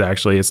kids.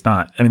 Actually, it's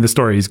not. I mean, the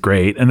story is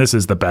great, and this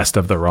is the best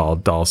of the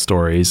Roald Dahl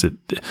stories.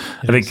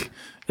 I think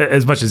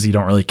as much as you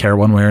don't really care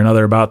one way or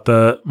another about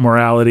the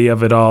morality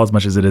of it all, as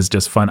much as it is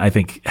just fun, I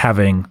think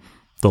having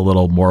the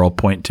little moral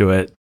point to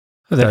it,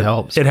 that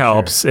helps. It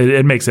helps.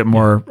 It makes it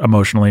more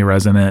emotionally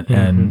resonant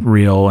and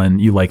real,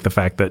 and you like the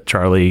fact that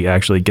Charlie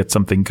actually gets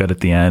something good at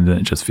the end, and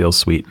it just feels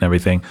sweet and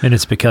everything. And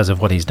it's because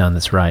of what he's done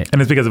that's right.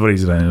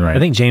 Right. I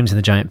think James and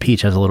the Giant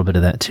Peach has a little bit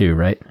of that too,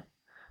 right?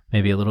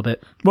 Maybe a little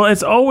bit. Well,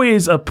 it's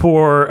always a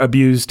poor,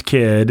 abused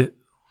kid.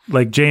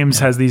 Like James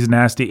has these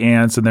nasty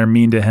aunts, and they're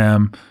mean to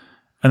him,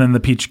 and then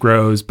the peach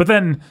grows. But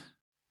then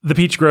the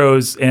peach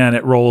grows, and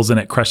it rolls, and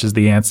it crushes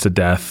the ants to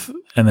death.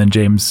 And then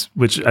James,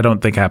 which I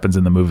don't think happens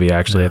in the movie,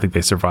 actually. I think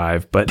they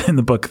survive. But in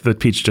the book, the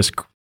peach just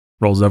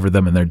rolls over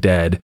them and they're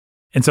dead.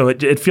 And so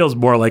it feels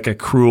more like a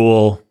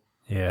cruel...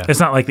 Yeah.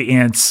 It's not like the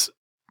ants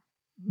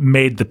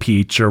made the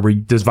peach or were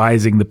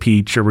devising the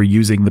peach or were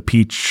using the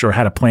peach or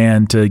had a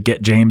plan to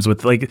get James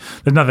with... Like,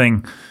 there's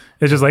nothing...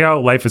 It's just like, oh,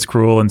 life is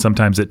cruel, and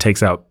sometimes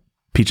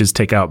peaches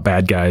take out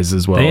bad guys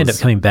as well. They end up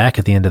coming back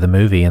at the end of the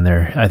movie, and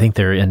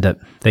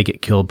they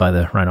get killed by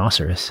the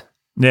rhinoceros.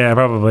 Yeah,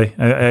 probably.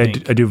 I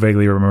do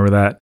vaguely remember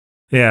that.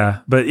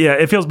 Yeah, but yeah,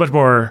 it feels much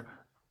more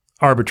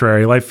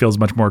arbitrary. Life feels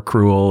much more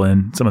cruel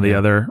in some of the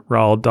other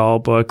Roald Dahl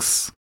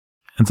books,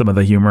 and some of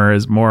the humor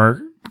is more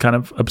kind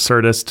of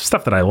absurdist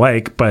stuff that I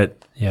like,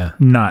 but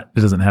it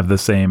doesn't have the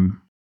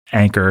same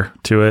anchor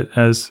to it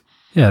as...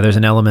 Yeah, there's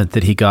an element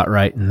that he got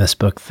right in this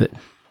book that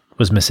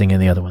was missing in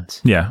the other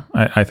ones. Yeah,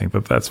 I think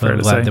that's fair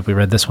to say. I'm glad that we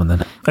read this one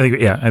then.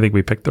 I think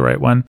we picked the right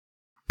one,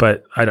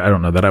 but I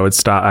don't know that I would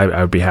stop.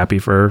 I would be happy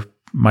for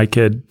my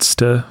kids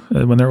to,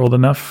 when they're old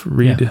enough,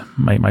 read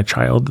my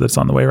child that's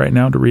on the way right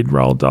now to read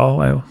Roald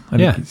Dahl. I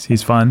think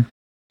he's fun.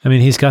 I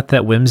mean, he's got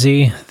that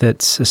whimsy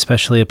that's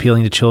especially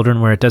appealing to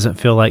children, where it doesn't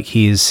feel like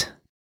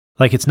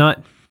it's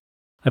not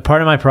a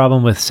part of my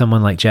problem with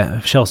someone like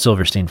Shel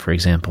Silverstein, for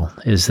example,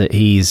 is that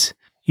he's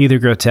either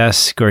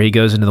grotesque or he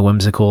goes into the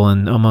whimsical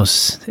and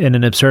almost in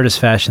an absurdist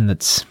fashion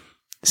that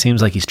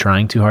seems like he's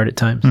trying too hard at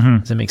times.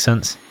 Does that make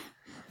sense?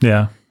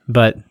 Yeah.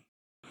 But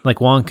like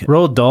Wonka,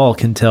 Roald Dahl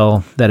can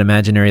tell that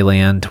imaginary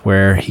land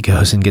where he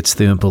goes and gets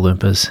the Oompa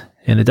Loompas,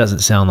 and it doesn't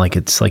sound like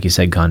it's, like you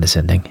said,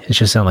 condescending. It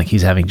just sounds like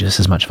he's having just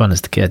as much fun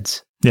as the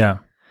kids. Yeah.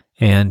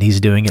 And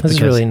he's doing it because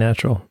it's really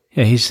natural.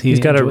 Yeah, he's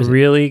got a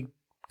really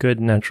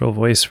good natural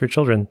voice for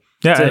children.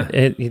 Yeah.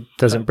 He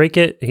doesn't break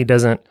it. He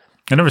doesn't...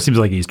 It never seems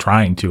like he's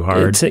trying too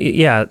hard.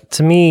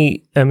 To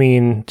me, I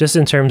mean, just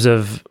in terms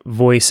of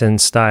voice and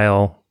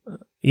style,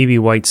 E.B.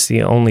 White's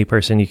the only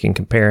person you can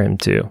compare him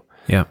to.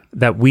 Yeah,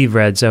 that we've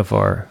read so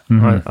far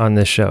on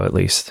this show, at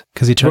least.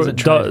 Because he doesn't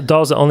try.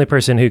 Dahl's the only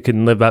person who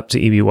can live up to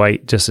E.B.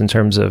 White just in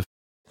terms of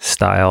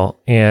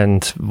style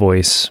and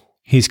voice.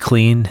 He's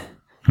clean.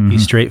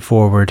 He's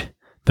straightforward,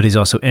 but he's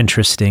also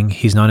interesting.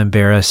 He's not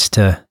embarrassed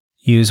to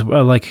use,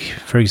 like,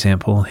 for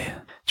example,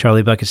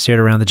 Charlie Bucket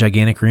stared around the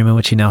gigantic room in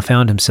which he now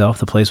found himself.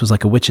 The place was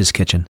like a witch's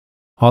kitchen.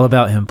 All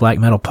about him, black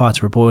metal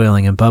pots were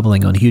boiling and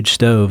bubbling on huge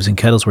stoves, and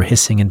kettles were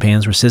hissing and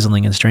pans were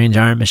sizzling, and strange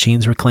iron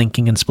machines were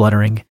clanking and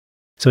spluttering.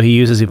 So he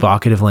uses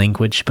evocative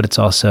language, but it's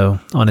also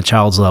on a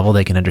child's level.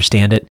 They can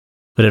understand it,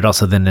 but it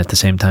also then at the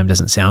same time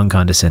doesn't sound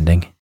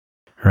condescending.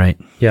 Right.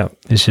 Yeah.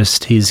 It's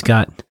just, he's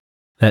got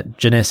that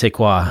je ne sais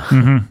quoi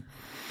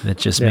that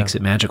just makes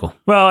it magical.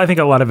 Well, I think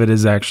a lot of it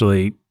is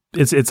actually,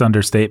 it's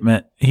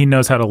understatement. He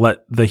knows how to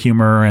let the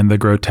humor and the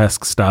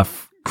grotesque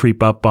stuff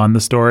creep up on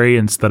the story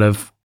instead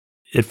of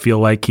it feel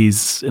like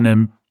he's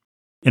an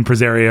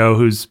impresario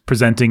who's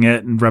presenting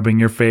it and rubbing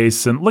your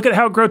face and look at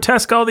how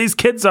grotesque all these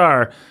kids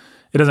are.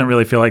 It doesn't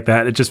really feel like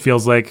that. It just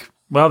feels like,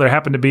 well, there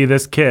happened to be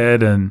this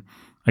kid, and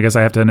I guess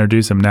I have to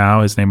introduce him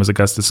now. His name was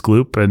Augustus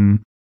Gloop,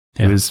 and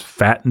he was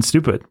fat and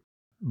stupid.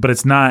 But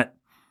it's not,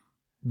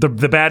 the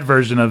bad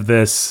version of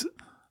this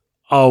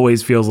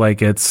always feels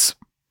like it's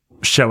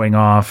showing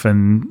off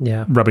and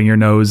rubbing your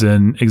nose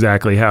in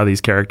exactly how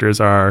these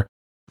characters are.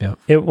 Yeah.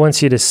 It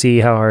wants you to see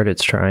how hard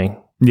it's trying.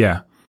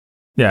 Yeah.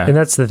 Yeah. And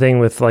that's the thing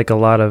with like a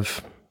lot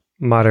of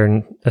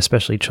modern,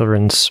 especially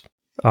children's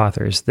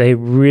authors. They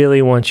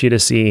really want you to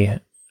see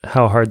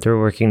how hard they're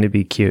working to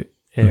be cute.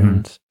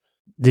 And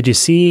did you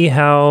see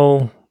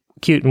how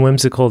cute and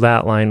whimsical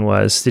that line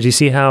was? Did you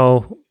see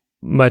how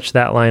much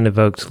that line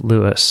evoked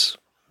Lewis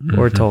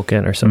or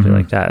Tolkien or something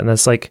like that? And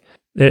that's like,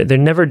 they're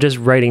never just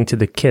writing to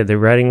the kid. They're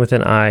writing with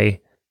an eye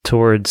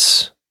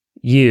towards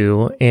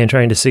you and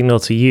trying to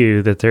signal to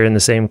you that they're in the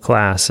same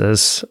class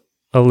as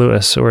a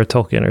Lewis or a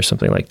Tolkien or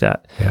something like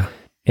that. Yeah.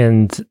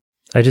 And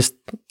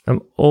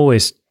I'm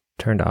always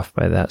turned off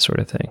by that sort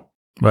of thing.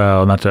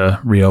 Well, not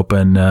to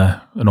reopen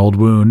an old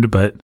wound,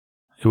 but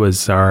it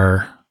was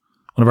one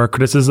of our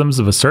criticisms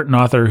of a certain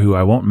author who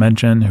I won't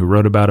mention, who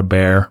wrote about a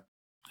bear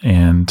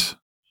and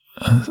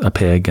a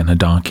pig and a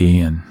donkey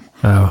and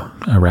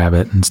a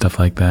rabbit and stuff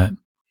like that.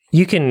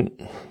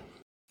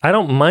 I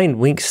don't mind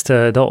winks to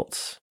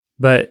adults,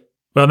 but...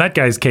 Well, in that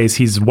guy's case,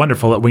 he's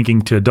wonderful at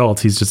winking to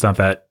adults. He's just not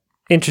that...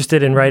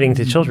 interested in writing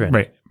to children.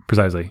 Right,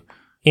 precisely.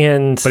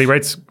 But he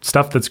writes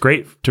stuff that's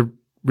great to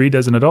read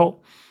as an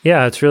adult.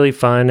 Yeah, it's really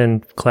fun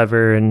and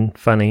clever and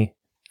funny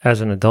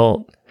as an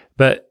adult.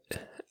 But,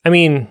 I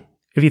mean,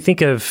 if you think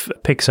of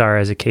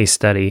Pixar as a case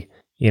study,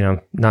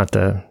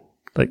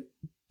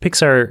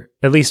 Pixar,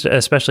 at least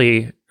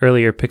especially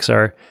earlier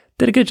Pixar,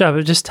 did a good job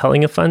of just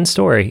telling a fun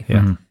story.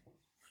 Yeah.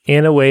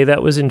 In a way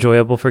that was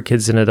enjoyable for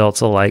kids and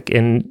adults alike.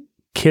 And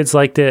kids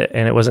liked it,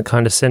 and it wasn't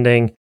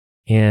condescending.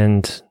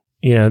 And,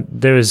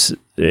 there was,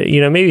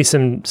 maybe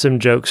some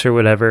jokes or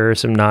whatever, or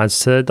some nods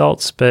to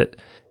adults, but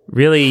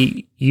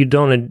really you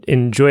don't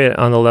enjoy it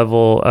on the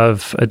level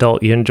of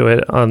adult. You enjoy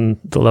it on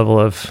the level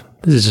of,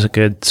 this is just a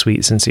good,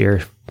 sweet,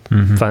 sincere,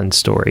 fun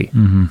story.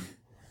 And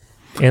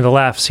the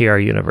laughs here are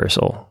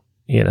universal,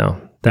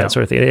 that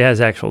sort of thing. It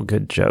has actual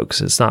good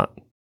jokes. It's not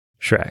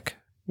Shrek,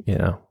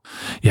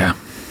 Yeah.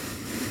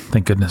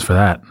 Thank goodness for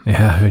that.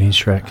 Yeah, who needs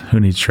Shrek? Who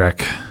needs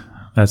Shrek?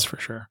 That's for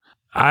sure.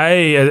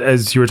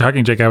 As you were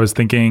talking, Jake, I was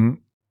thinking,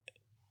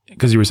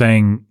 because you were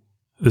saying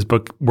this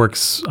book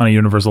works on a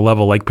universal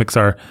level like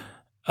Pixar.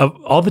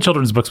 Of all the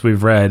children's books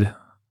we've read,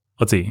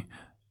 let's see,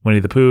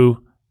 Winnie the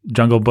Pooh,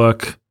 Jungle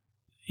Book,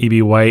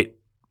 E.B. White,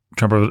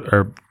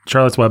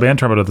 Charlotte's Web and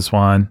Trumpet of the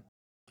Swan,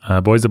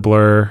 Boys of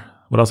Blur.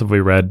 What else have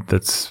we read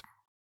that's...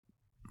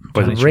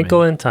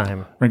 Wrinkle in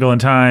Time. Wrinkle in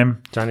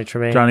Time. Johnny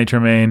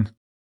Tremaine.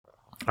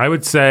 I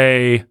would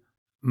say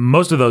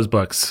most of those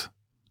books,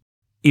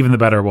 even the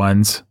better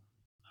ones,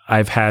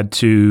 I've had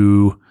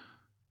to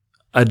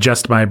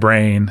adjust my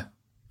brain.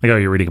 Like, oh,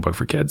 you're reading a book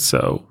for kids,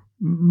 so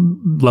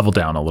level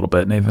down a little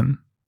bit, Nathan.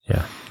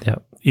 Yeah.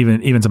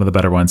 Even some of the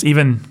better ones,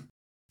 even,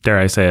 dare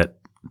I say it,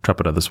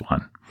 Trumpet of the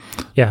Swan.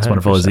 Yeah, as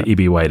wonderful as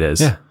E.B. White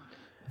is. Yeah.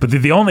 But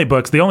the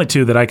only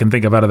two that I can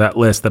think of out of that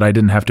list that I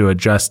didn't have to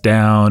adjust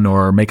down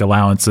or make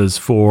allowances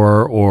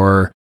for,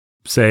 or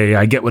say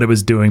I get what it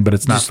was doing, but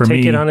it's not for me.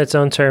 Take it on its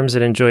own terms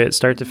and enjoy it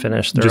start to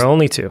finish. There are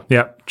only two.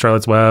 Yeah,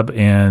 Charlotte's Web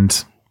and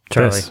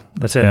Charlie. This.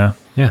 That's it.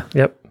 Yeah.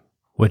 Yep.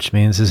 Which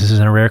means this is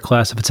in a rare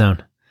class of its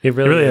own. It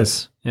really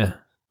is. Yeah.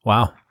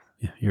 Wow.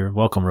 You're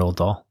welcome, Roald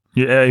Dahl.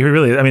 Yeah, you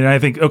really. I mean, I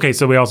think, okay,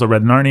 so we also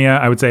read Narnia.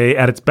 I would say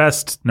at its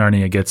best,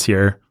 Narnia gets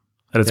here.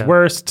 At its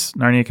worst,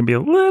 Narnia can be a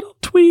little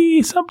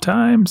twee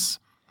sometimes.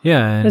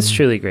 Yeah. It's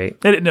truly great.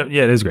 It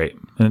is great.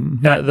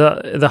 And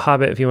the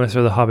Hobbit, if you want to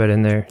throw the Hobbit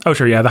in there. Oh,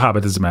 sure. Yeah, the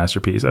Hobbit is a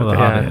masterpiece. Well, the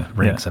Hobbit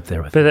ranks up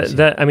there with it.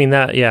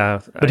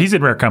 But But he's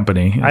in rare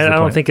company. I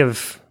don't think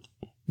of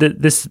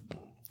this.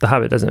 The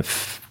Hobbit doesn't.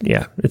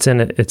 It's in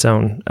its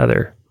own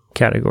other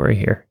category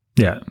here.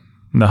 Yeah.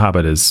 The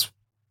Hobbit is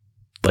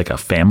like a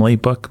family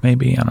book,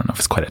 maybe. I don't know if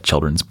it's quite a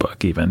children's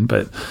book even,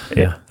 but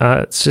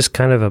it's just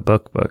kind of a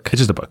book. It's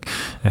just a book.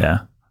 Yeah.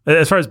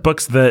 As far as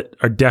books that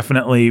are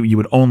definitely, you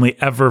would only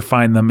ever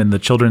find them in the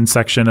children's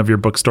section of your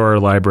bookstore or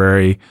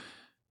library.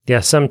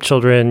 Yeah, some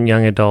children,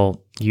 young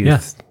adult,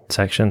 youth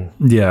section.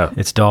 Yeah.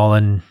 It's Dahl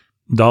and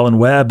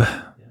Webb.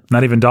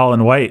 Not even Dahl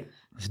and White.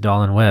 It's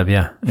Dahl and Webb,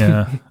 yeah.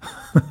 Yeah.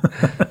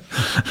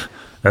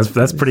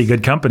 That's pretty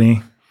good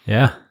company.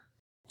 Yeah.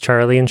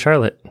 Charlie and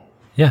Charlotte.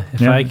 Yeah.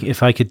 Yeah.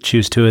 If I could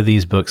choose two of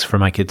these books for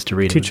my kids to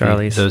read, Two it would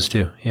be Charlies. those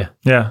two. Yeah.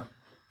 Yeah.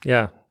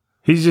 Yeah.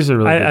 He's just a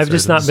really good I've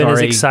just not surgeon. been as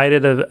Sorry.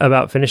 excited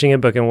about finishing a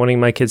book and wanting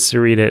my kids to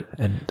read it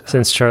And,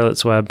 since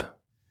Charlotte's Web.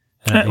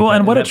 and I think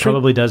and what that a trick-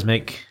 probably does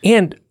make.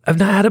 And I've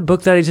not had a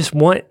book that I just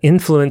want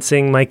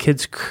influencing my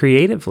kids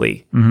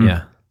creatively. Mhm.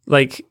 Yeah.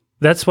 Like,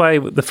 that's why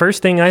the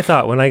first thing I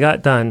thought when I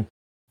got done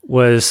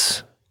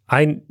was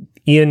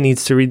Ian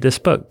needs to read this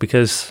book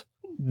because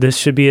this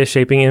should be a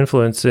shaping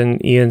influence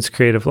in Ian's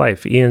creative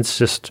life. Ian's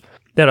just,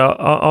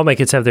 all my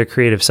kids have their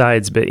creative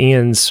sides, but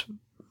Ian's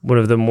one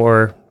of the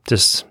more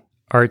just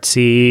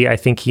artsy. I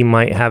think he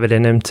might have it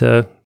in him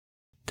to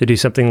do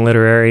something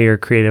literary or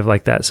creative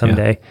like that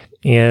someday.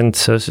 And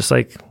so it's just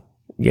like,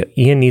 yeah,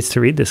 Ian needs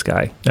to read this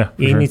guy. Yeah,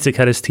 for Ian sure. needs to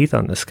cut his teeth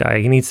on this guy.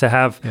 He needs to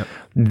have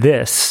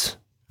this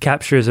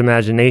capture his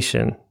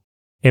imagination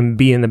and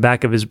be in the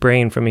back of his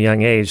brain from a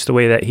young age. The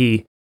way that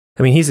he's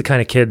the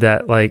kind of kid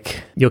that,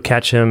 like, you'll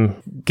catch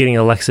him getting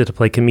Alexa to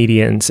play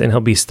comedians and he'll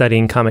be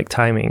studying comic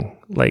timing,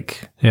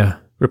 like Yeah.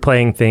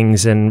 replaying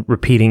things and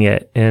repeating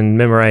it and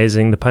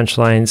memorizing the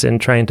punchlines and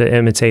trying to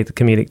imitate the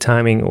comedic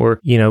timing, or,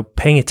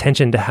 paying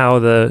attention to how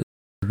the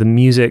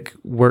music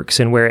works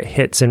and where it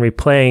hits, and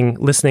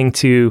listening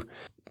to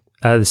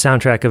the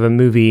soundtrack of a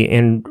movie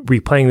and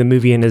replaying the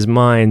movie in his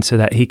mind so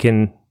that he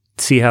can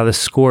see how the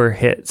score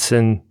hits.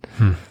 And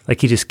like,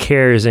 he just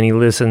cares and he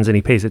listens and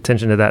he pays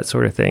attention to that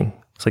sort of thing.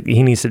 It's like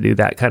he needs to do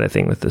that kind of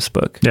thing with this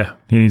book. Yeah,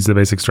 he needs the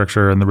basic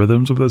structure and the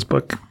rhythms of this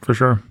book for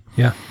sure.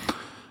 Yeah.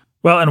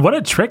 Well, and what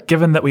a trick,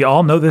 given that we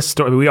all know this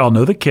story. We all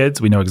know the kids.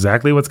 We know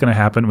exactly what's going to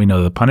happen. We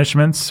know the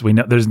punishments. We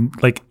know there's,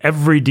 like,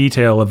 every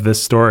detail of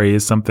this story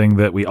is something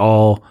that we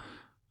all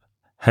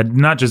had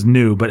not just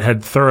knew, but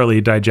had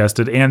thoroughly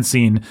digested and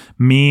seen.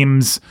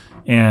 Memes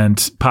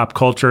and pop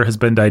culture has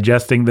been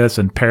digesting this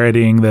and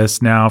parodying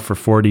this now for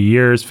 40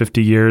 years,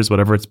 50 years,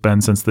 whatever it's been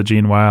since the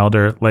Gene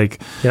Wilder.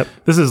 Like, Yep.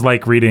 this is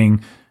like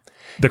reading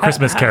The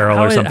Christmas Carol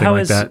or something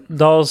like that. How is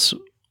Doll's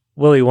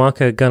Willy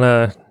Wonka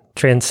gonna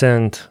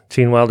transcend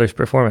Gene Wilder's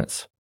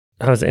performance?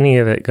 How is any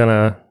of it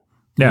gonna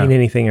mean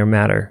anything or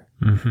matter?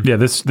 Mm-hmm. Yeah,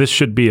 this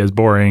should be as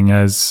boring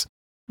as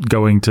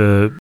going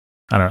to,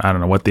 I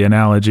don't know what the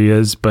analogy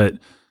is, but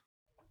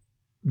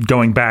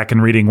going back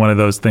and reading one of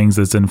those things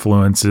that's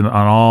influenced on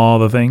all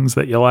the things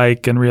that you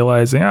like and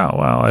realizing, oh,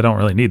 well, I don't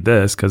really need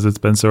this because it's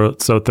been so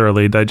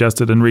thoroughly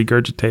digested and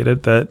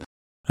regurgitated that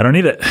I don't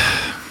need it.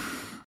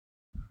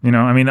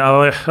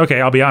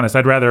 I'll be honest.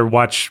 I'd rather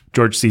watch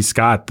George C.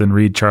 Scott than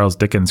read Charles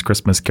Dickens'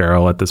 Christmas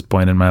Carol at this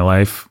point in my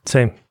life.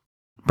 Same.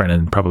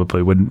 Brennan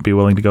probably wouldn't be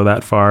willing to go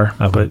that far.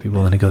 I wouldn't be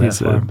willing to go that he's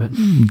far, a but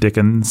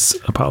Dickens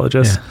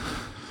apologist,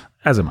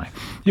 as am I.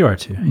 you are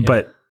too. Yeah.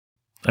 But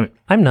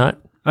I'm not.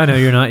 I know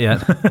you're not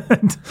yet.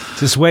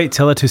 Just wait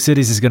till Two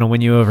Cities is going to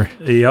win you over.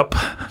 Yep.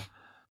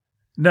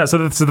 No, so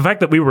the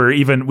fact that we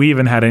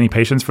even had any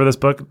patience for this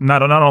book,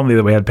 not only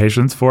that we had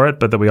patience for it,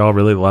 but that we all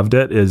really loved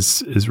it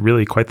is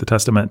really quite the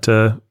testament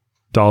to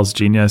Dahl's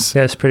genius.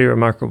 Yeah, it's pretty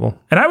remarkable.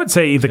 And I would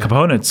say the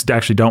components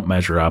actually don't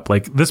measure up.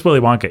 Like, this Willy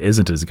Wonka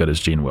isn't as good as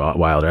Gene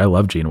Wilder. I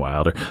love Gene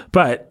Wilder,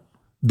 but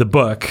the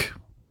book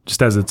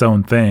just as its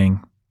own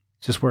thing,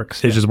 Just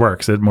works. it just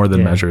works. It more than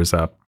Yeah. measures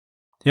up.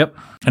 Yep.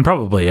 And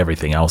probably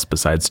everything else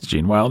besides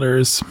Gene Wilder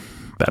is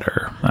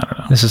better. I don't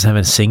know. This is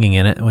having singing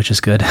in it, which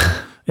is good.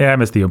 Yeah, I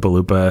miss the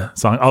Oompa Loompa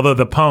song. Although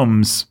the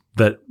poems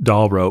that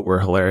Dahl wrote were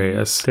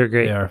hilarious. They're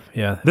great. They are.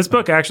 Yeah. This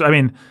book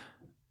actually,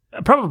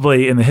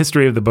 probably in the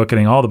history of the book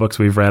and all the books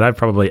we've read, I've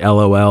probably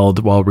LOL'd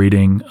while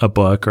reading a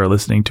book or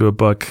listening to a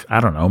book. I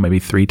don't know, maybe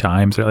 3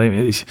 times.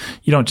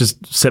 You don't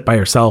just sit by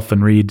yourself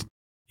and read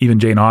even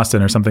Jane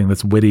Austen or something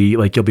that's witty.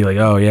 Like, you'll be like,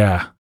 oh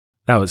yeah,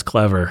 that was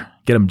clever.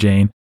 Get him,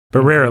 Jane.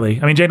 But rarely.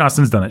 I mean, Jane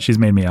Austen's done it. She's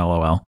made me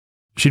LOL.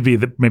 She'd be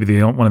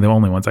maybe one of the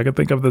only ones I could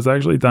think of that's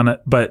actually done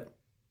it. But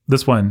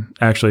this one,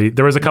 actually,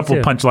 there was a couple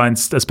too.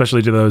 punchlines,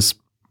 especially to those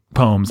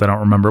poems. I don't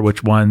remember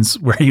which ones,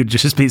 where you'd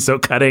just be so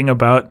cutting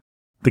about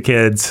the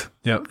kids.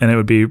 Yep. And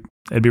it'd be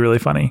really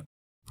funny.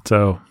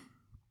 So,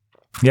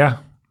 yeah,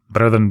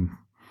 better than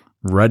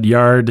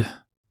Rudyard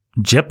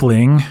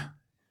Kipling,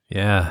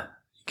 Yeah.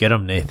 Get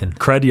him, Nathan.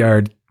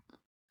 Crudyard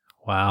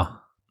Wow.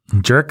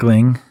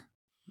 Jerkling.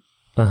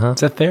 Uh-huh.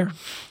 Is that fair?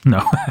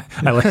 No,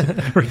 I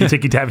like Ricky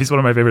Tikki Tavi's one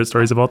of my favorite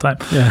stories of all time.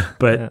 Yeah.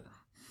 But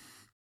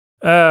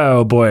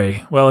oh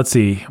boy, well, let's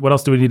see. What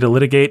else do we need to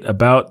litigate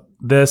about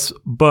this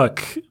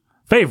book?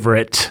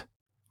 Favorite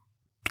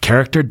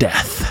character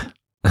death.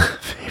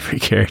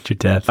 Favorite character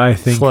death. I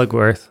think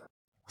Slugworth.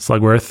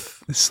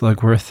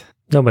 Slugworth.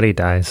 Nobody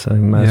dies, so you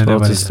might Yeah, as well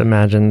nobody just dies.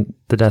 imagine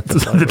the death of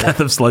The Slugworth. death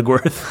of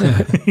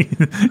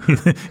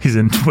Slugworth. He's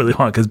in Willy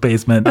Wonka's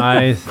basement.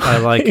 I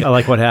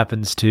like what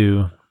happens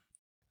to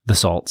the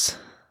salts.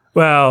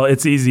 Well,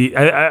 it's easy.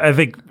 I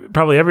think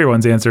probably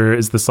everyone's answer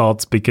is the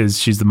Salts because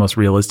she's the most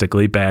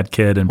realistically bad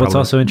kid, and What's probably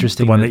also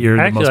interesting, the one that you're I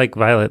the actually most, like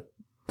Violet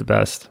the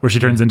best. where she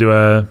turns into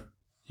a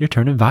you're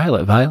turning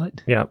violet.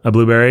 Violet. Yeah.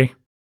 blueberry.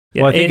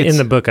 Yeah, Well, I think in it's-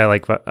 the book, I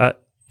like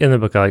in the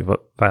book, I like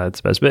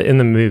Violet's best, but in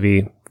the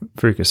movie,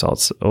 Veruca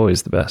Salt's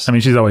always the best. I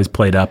mean, she's always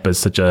played up as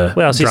such a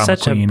well, she's drama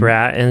such queen. a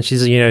brat, and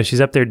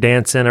she's up there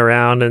dancing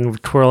around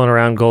and twirling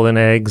around golden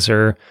eggs,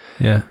 or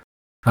Yeah.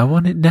 I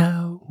want it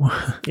now.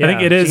 yeah, I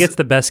think it is. She gets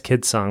the best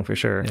kid song for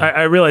sure.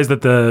 I realize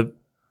that the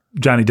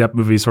Johnny Depp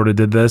movie sort of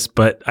did this,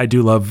 but I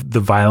do love the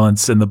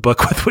violence in the book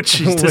with which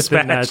she's With the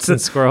dispatched. gnats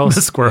and squirrels.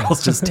 The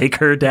squirrels just take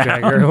her down,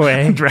 Drag her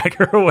away. drag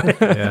her away.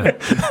 Yeah.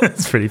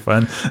 It's pretty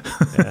fun.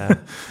 Yeah.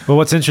 Well,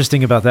 what's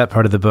interesting about that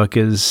part of the book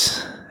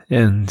is,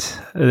 and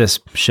this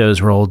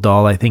shows Roald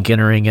Dahl, I think,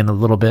 entering in a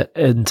little bit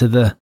into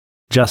the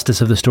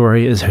justice of the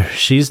story, is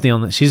she's the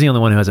only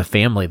one who has a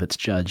family that's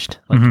judged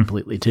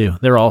completely too.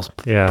 They're all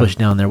Yeah. pushed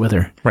down there with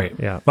her. Right.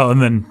 Yeah. Well,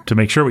 and then to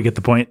make sure we get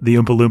the point, the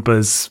Oompa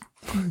Loompas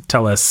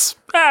tell us,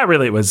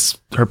 really, it was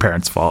her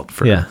parents' fault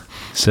for Yeah.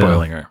 So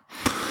spoiling her.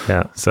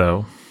 Yeah.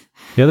 So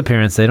the other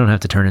parents, they don't have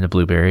to turn into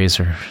blueberries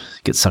or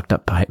get sucked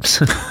up pipes.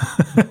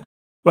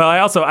 well,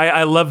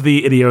 I love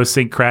the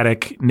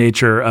idiosyncratic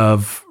nature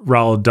of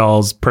Roald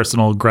Dahl's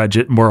personal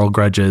moral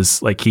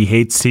grudges. Like, he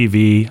hates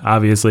TV.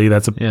 Obviously,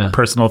 that's a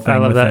personal thing I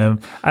love with that. him.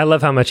 I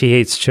love how much he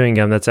hates chewing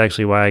gum. That's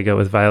actually why I go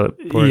with Violet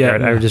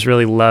Beauregard. Yeah. I just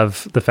really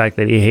love the fact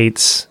that he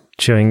hates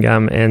chewing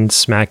gum and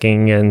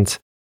smacking and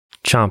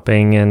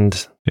chomping,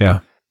 and Yeah.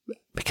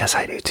 because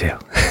I do too.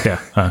 Yeah,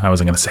 I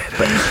wasn't going to say it,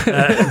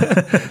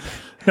 but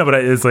no, but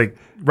it's like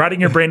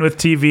rotting your brain with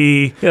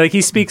TV. Yeah, like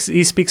he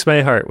speaks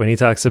my heart when he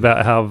talks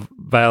about how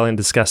vile and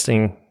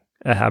disgusting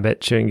a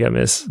habit chewing gum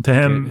is. To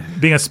him,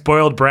 being a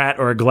spoiled brat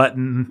or a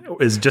glutton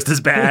is just as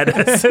bad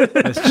as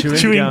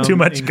chewing too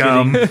much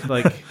gum.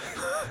 Like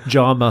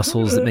jaw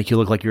muscles that make you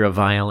look like you're a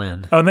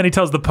violin. Oh, and then he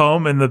tells the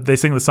poem, and they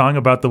sing the song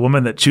about the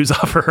woman that chews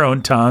off her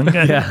own tongue.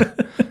 Yeah.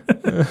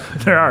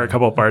 There are a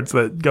couple of parts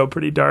that go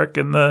pretty dark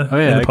in the, in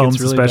the it poems,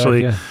 gets really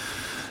especially. dark,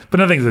 But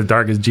nothing's as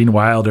dark as Gene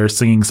Wilder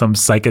singing some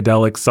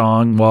psychedelic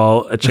song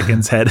while a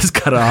chicken's head is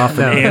cut off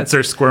and ants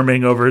are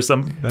squirming over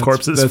some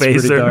corpse's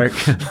face. Pretty dark.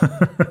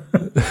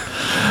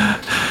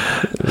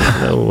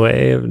 No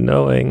way of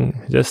knowing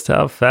just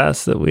how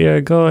fast that we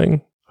are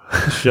going.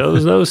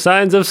 Shows no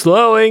signs of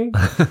slowing.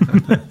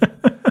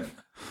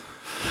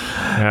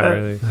 Not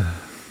really.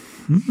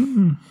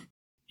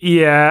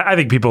 Yeah, I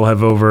think people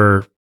have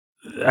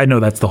I know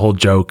that's the whole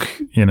joke.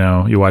 You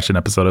know, you watch an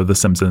episode of The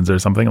Simpsons or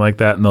something like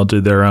that, and they'll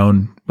do their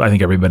own. I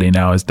think everybody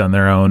now has done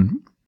their own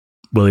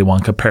Willy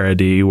Wonka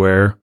parody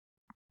where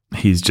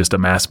he's just a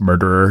mass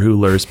murderer who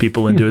lures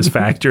people into his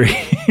factory.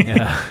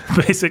 Yeah.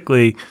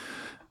 Basically.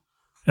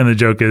 And the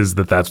joke is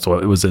that that's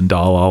what it was in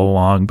Dahl all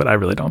along, but I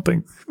really don't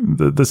think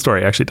the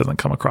story actually doesn't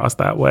come across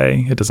that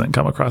way. It doesn't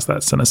come across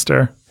that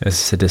sinister. It's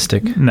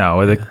sadistic.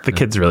 No, the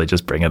kids really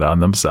just bring it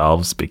on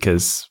themselves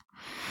because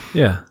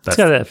Yeah. It's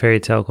got that fairy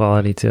tale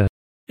quality to it.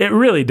 it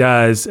really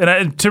does.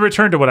 And to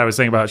return to what I was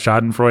saying about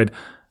Schadenfreude,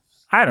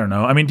 I don't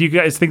know. I mean, do you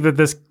guys think that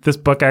this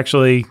book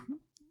actually,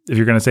 if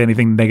you're going to say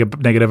anything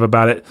negative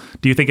about it,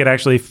 do you think it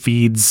actually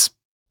feeds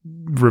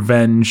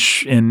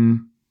revenge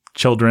in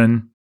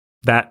children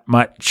that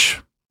much?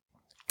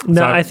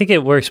 No, So- I think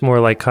it works more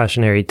like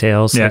cautionary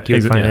tales, like you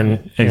would find in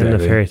the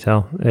exactly. fairy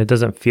tale. It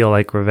doesn't feel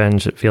like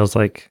revenge. It feels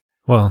like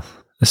Well,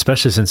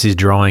 especially since he's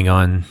drawing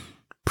on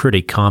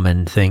pretty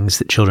common things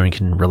that children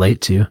can relate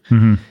to.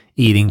 Mm-hmm.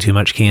 Eating too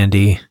much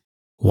candy,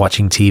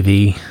 watching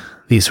TV,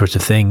 these sorts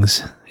of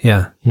things.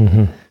 Yeah.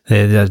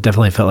 It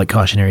definitely felt like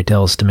cautionary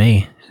tales to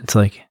me. It's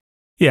like,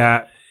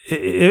 Yeah.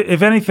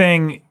 If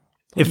anything,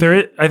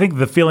 I think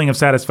the feeling of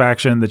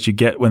satisfaction that you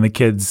get when the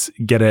kids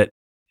get it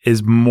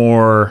is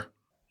more,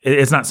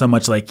 it's not so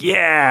much like,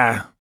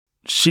 yeah,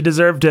 she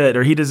deserved it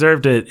or he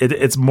deserved it.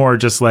 It's more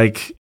just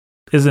like,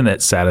 isn't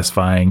it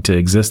satisfying to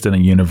exist in a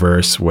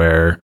universe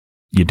where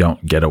you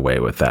don't get away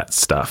with that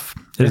stuff?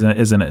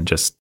 Isn't it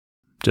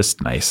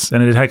just nice?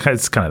 And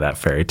it's kind of that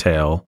fairy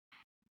tale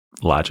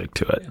logic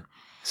to it.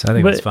 so I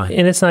think that's fine.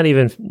 And it's not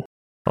even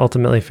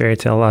ultimately fairy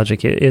tale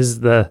logic. It is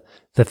the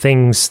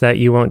things that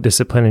you won't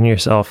discipline in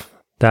yourself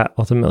that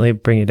ultimately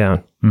bring you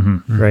down,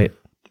 right?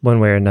 One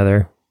way or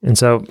another. And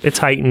so it's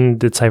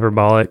heightened, it's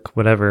hyperbolic,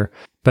 whatever,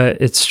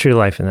 but it's true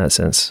life in that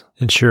sense.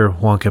 And sure,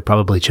 Wonka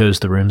probably chose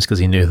the rooms because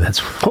he knew that's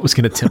what was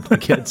going to tempt the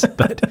kids.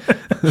 But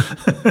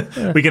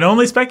We can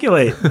only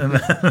speculate.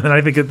 And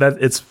I think that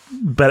it's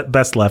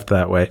best left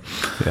that way.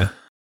 yeah,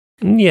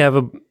 You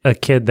have a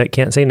kid that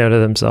can't say no to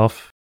themselves.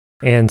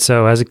 And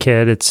so as a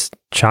kid, it's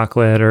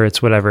chocolate or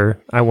it's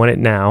whatever. I want it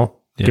now.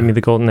 Yeah. Give me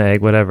the golden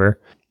egg, whatever.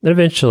 And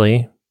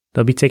eventually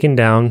they'll be taken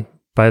down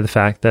by the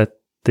fact that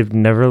they've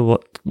never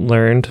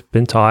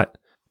been taught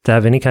to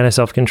have any kind of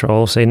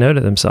self-control, say no to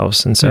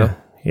themselves. And so,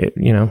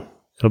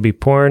 it'll be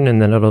porn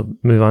and then it'll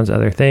move on to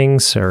other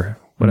things or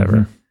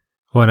whatever.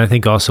 Well, and I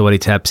think also what he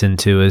taps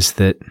into is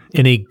that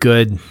any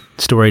good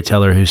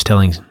storyteller who's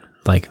telling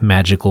like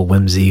magical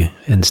whimsy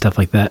and stuff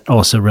like that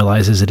also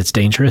realizes that it's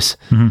dangerous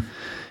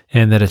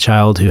and that a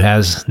child who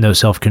has no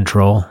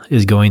self-control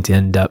is going to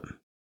end up,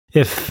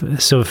 if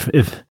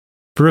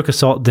Veruca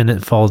Salt didn't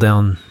fall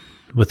down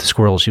with the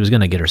squirrel, she was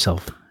going to get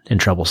herself in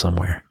trouble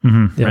somewhere,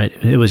 Mm-hmm. Yeah. right?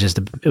 It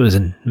was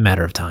a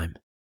matter of time.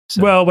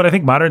 So, Well, what I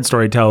think modern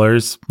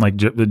storytellers, like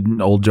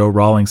old Joe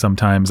Rawling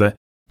sometimes,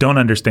 don't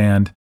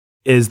understand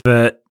is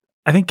that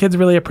I think kids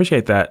really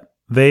appreciate that.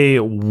 They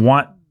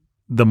want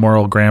the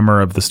moral grammar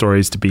of the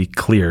stories to be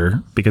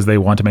clear because they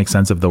want to make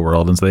sense of the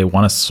world. And so they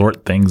want to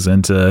sort things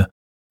into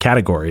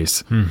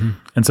categories. mhm.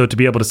 And so to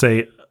be able to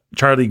say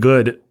Charlie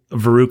good,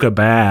 Veruca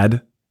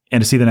bad,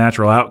 and to see the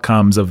natural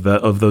outcomes of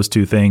those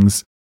two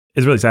things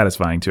is really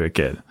satisfying to a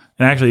kid.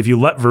 And actually, if you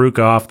let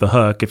Veruca off the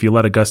hook, if you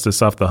let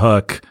Augustus off the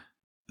hook,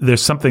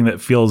 there's something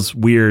that feels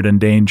weird and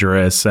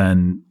dangerous,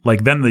 and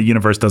like then the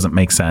universe doesn't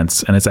make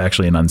sense, and it's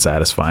actually an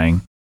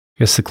unsatisfying. I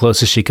guess the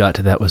closest she got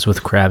to that was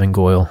with Crab and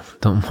Goyle.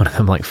 Don't one of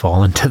them like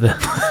fall into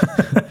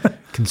the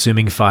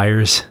consuming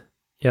fires.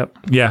 Yep.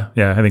 Yeah,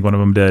 I think one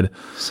of them did.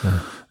 So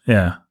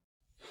Yeah,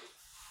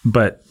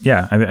 but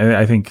yeah,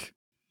 I think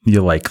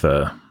you like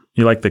the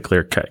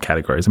clear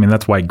categories. I mean,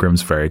 that's why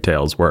Grimm's fairy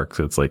tales works.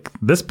 It's like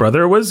this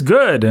brother was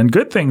good and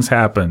good things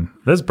happen.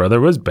 This brother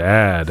was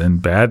bad and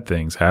bad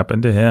things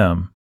happened to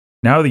him.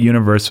 Now the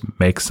universe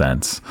makes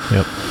sense.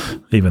 Yep.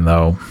 Even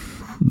though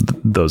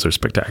those are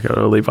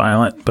spectacularly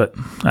violent, but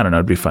I don't know.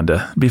 It'd be fun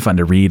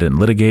to read and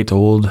litigate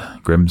old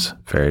Grimm's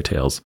fairy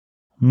tales.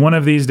 One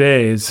of these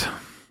days.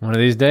 one of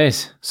these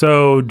days.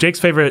 So Jake's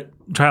favorite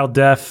child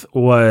death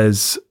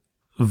was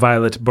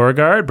Violet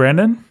Beauregarde.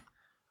 Brandon?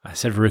 I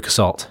said Veruca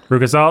Salt.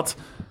 Veruca Salt.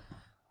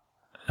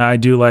 I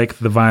do like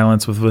the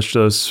violence with which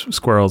those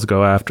squirrels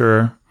go after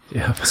her.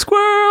 Yeah.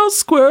 Squirrels,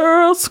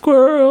 squirrels,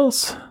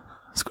 squirrels.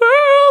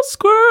 Squirrels,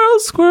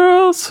 squirrels,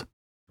 squirrels.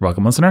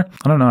 Welcome, listener.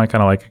 I don't know. I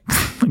kind of like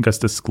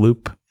Augustus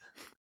Gloop.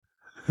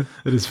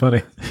 It is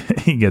funny.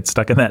 He gets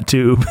stuck in that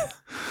tube.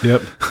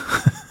 Yep.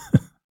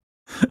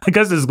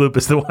 Augustus Gloop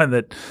is the one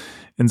that,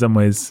 in some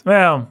ways,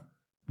 well,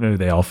 maybe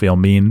they all feel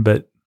mean,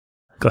 but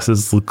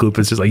Augustus Gloop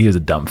is just like, he was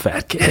a dumb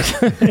fat kid.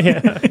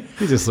 Yeah.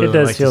 He just It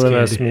does feel the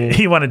most mean.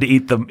 He wanted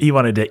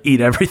to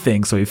eat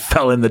everything, so he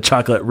fell in the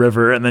chocolate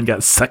river and then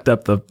got sucked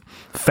up the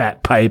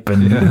fat pipe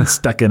and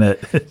stuck in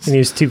it. And he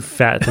was too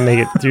fat to make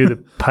it through the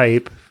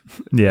pipe.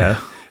 Yeah.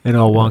 And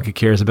all Wonka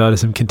cares about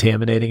is him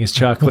contaminating his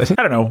chocolate.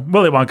 I don't know.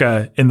 Willy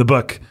Wonka in the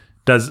book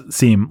does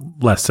seem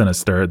less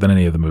sinister than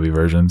any of the movie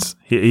versions.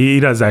 He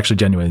does actually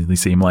genuinely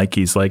seem like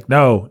he's like,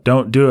 no,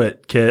 don't do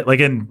it, kid. Like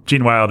in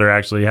Gene Wilder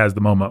actually has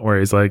the moment where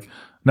he's like,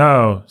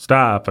 no,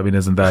 stop. I mean,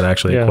 isn't that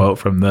actually a quote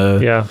from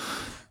the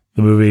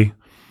movie?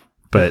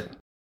 But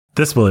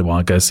this Willy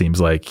Wonka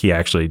seems like he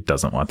actually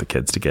doesn't want the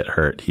kids to get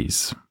hurt.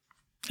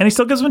 And he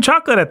still gives them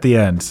chocolate at the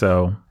end.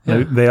 So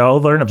they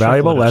all learn a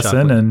valuable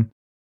lesson. And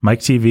Mike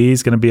TV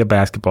is going to be a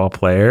basketball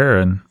player.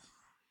 And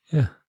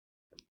it's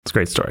a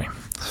great story.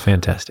 It's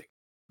fantastic.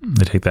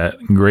 They take that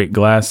great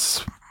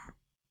glass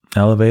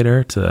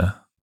elevator to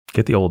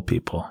get the old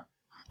people.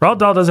 Roald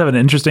Dahl does have an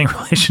interesting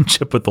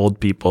relationship with old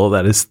people.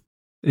 That is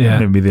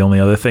maybe the only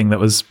other thing that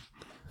was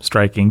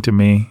striking to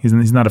me.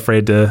 He's not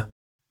afraid to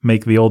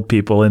make the old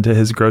people into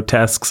his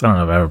grotesques. I don't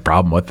know if I have a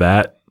problem with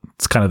that.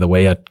 It's kind of the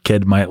way a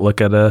kid might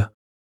look at a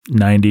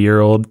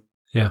 90-year-old.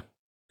 Yeah.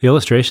 The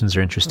illustrations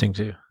are interesting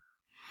too.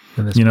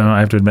 I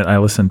have to admit, I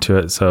listened to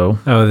it. So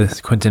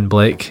this Quentin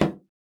Blake.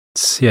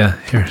 Here,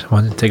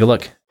 why don't you take a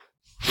look?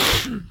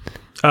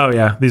 Oh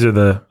yeah, these are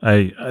the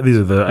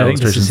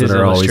illustrations that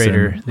are always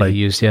in, that he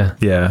used. Yeah,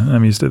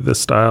 I'm used to this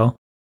style.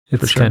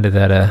 It's kind of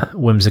that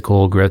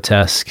whimsical,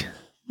 grotesque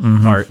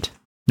art.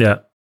 Yeah,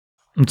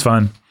 it's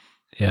fun.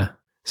 Yeah,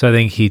 so I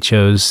think he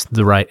chose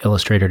the right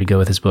illustrator to go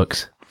with his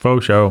books.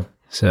 Faux show.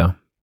 So,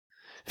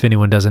 if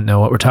anyone doesn't know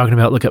what we're talking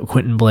about, look up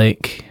Quentin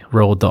Blake,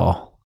 Roald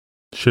Dahl.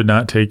 Should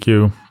not take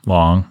you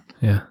long.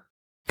 Yeah,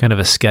 kind of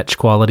a sketch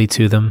quality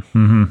to them.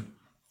 Mm-hmm.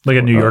 Like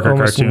a New Yorker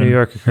cartoon. A New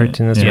Yorker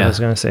cartoon. That's what I was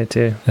going to say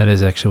too. That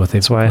is actually what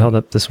That's why I held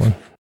up this one.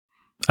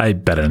 I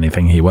bet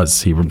anything he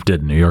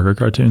did New Yorker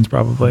cartoons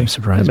probably.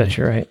 Surprised I bet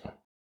you're right.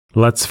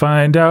 Let's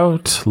find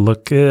out.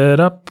 Look it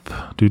up.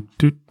 Do.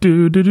 Is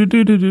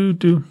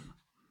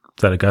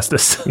that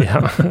Augustus?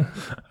 Yeah.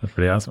 That's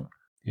pretty awesome.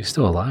 He's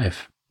still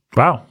alive.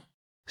 Wow.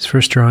 His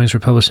first drawings were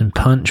published in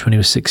Punch when he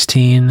was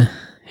 16.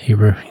 He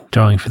were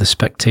drawing for The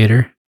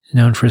Spectator,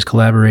 known for his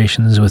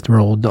collaborations with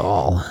Roald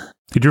Dahl.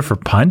 He drew for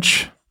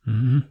Punch?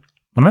 Mm-hmm.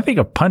 When I think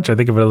of Punch, I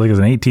think of it like as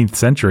an 18th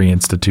century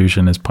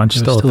institution. Is Punch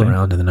still a thing?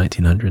 Around in the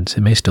 1900s?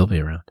 It may still be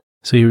around.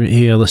 So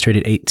he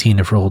illustrated 18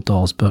 of Roald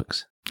Dahl's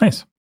books.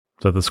 Nice.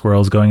 So the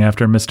squirrels going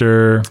after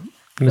Mr.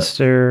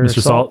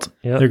 Salt.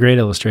 Yep. They're great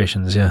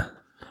illustrations, yeah.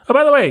 Oh,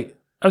 by the way,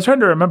 I was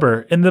trying to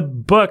remember. In the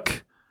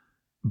book,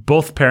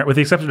 both parents, with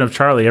the exception of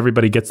Charlie,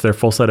 everybody gets their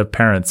full set of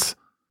parents.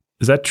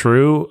 Is that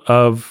true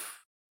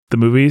of the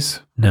movies?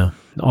 No.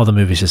 All the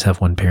movies just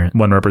have one parent.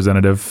 One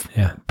representative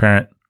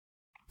parent.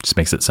 Just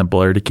makes it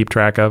simpler to keep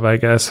track of, I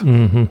guess.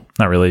 Mm-hmm.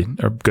 Not really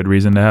a good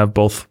reason to have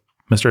both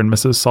Mr. and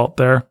Mrs. Salt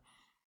there.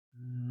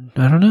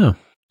 I don't know.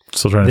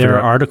 Still trying to There figure are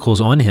out.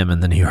 articles on him in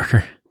the New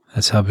Yorker.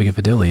 That's how big of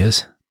a deal he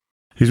is.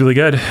 He's really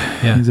good.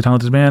 Yeah. He's a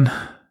talented man.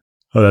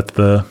 Oh, that's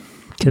the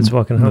Kids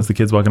walking home. That's the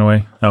kids walking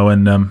away. Oh,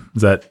 and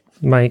is that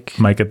Mike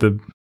at the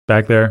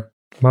back there?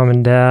 Mom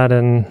and Dad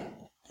and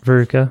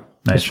Veruca.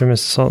 Nice. Mr. and Mrs.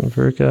 Salt and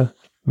Veruca.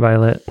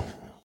 Violet.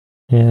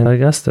 And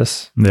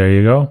Augustus. There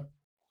you go.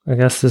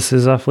 Augustus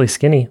is awfully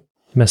skinny.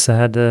 He must have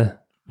had to,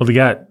 Well, he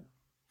got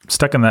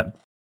stuck in that.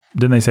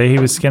 Didn't they say he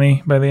was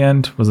skinny by the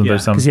end? Wasn't there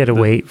some? because he had to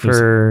wait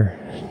for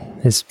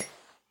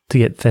to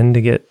get thin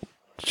to get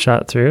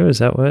shot through. Is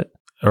that what?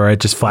 Or I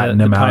just flattened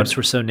the him out. pipes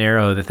were so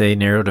narrow that they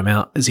narrowed him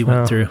out as he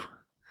went Oh. through.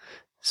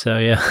 So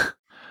yeah,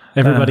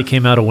 everybody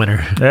came out a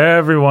winner.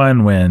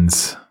 Everyone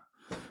wins.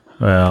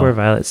 Well, Poor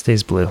Violet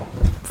stays blue.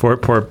 poor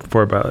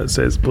Violet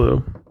says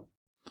blue.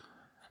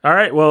 All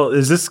right. Well,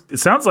 it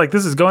sounds like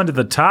this is going to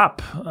the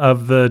top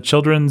of the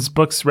children's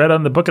books read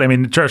on the book. I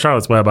mean,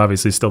 Charlotte's Web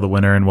obviously is still the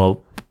winner and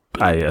will,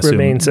 I assume,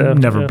 Remain so,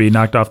 never yeah. be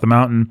knocked off the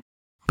mountain.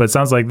 But it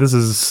sounds like this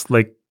is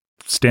like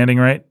standing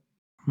right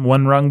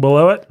one rung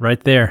below it.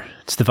 Right there,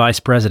 it's the vice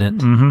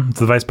president Mm-hmm. It's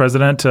the vice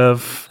president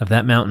of of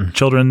that mountain.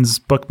 Children's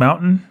Book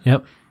Mountain.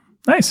 Yep.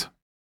 Nice.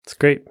 It's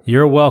great.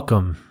 You're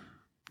welcome.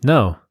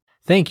 No,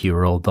 thank you,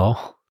 Roald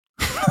Dahl.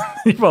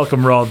 You're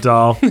welcome, Roald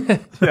Dahl.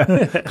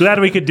 Yeah. Glad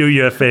we could do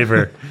you a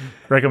favor.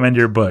 Recommend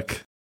your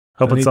book.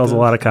 Hope Don't it eat sells a those.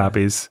 lot of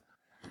copies.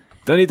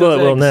 Don't eat Well,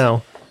 it will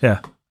now.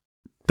 Yeah.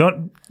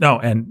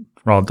 And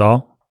Roald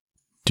Dahl,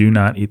 do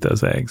not eat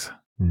those eggs.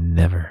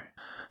 Never.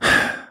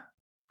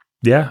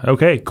 Yeah.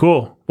 Okay,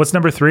 cool. What's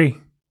number 3?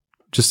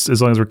 Just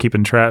as long as we're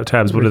keeping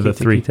tabs, what are the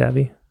Ricky 3? Tikki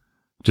Tavi.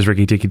 Just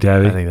Ricky Tikki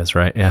Tavi. I think that's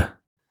right. Yeah.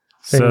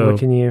 So, So what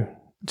can you,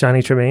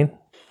 Johnny Tremaine?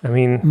 I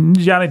mean,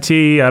 Johnny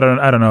T, I don't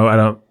know.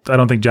 I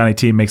don't think Johnny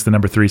T makes the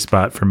number 3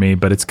 spot for me,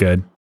 but it's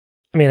good.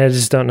 I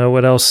just don't know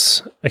what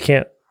else. I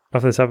can't,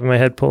 off the top of my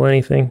head, pull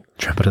anything.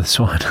 Trumpet of the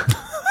Swan.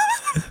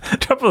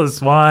 Trouble of the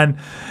Swan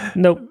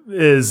Nope.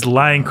 is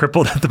lying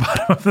crippled at the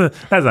bottom of the.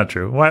 That's not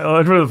true.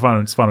 Trouble of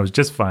the Swan was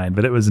just fine,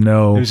 but it was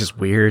no. It was just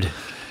weird.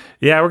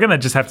 Yeah, we're gonna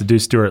just have to do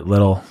Stuart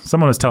Little.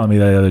 Someone was telling me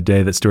the other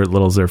day that Stuart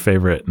Little's their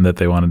favorite and that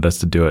they wanted us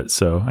to do it.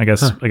 So I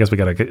guess we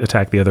got to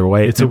attack the other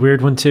way. It's a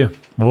weird one too.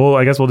 Well,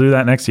 I guess we'll do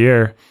that next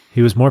year.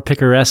 He was more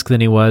picaresque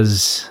than he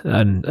was,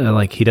 and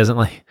like he doesn't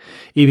like.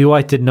 E.B.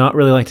 White did not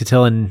really like to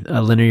tell a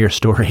linear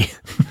story,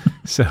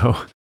 so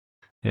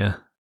yeah.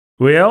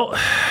 Well,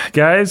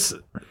 guys,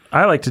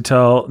 I like to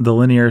tell the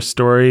linear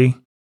story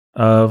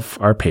of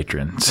our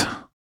patrons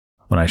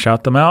when I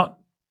shout them out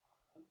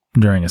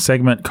during a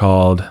segment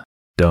called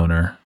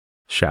Donor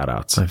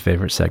Shoutouts. My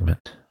favorite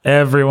segment.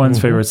 Everyone's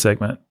Mhm. favorite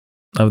segment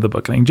of the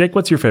Bookening. Jake,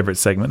 what's your favorite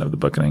segment of the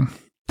Bookening?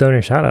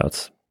 Donor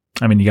shoutouts.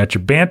 I mean, you got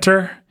your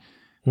banter,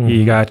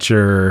 you got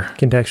your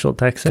Contextual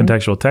Texan.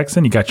 contextual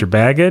Texan, you got your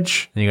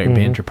baggage, Then you got your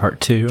banter part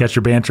 2. you got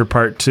your banter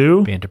part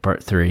 2, banter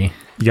part 3.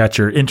 you got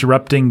your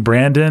interrupting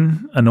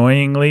Brandon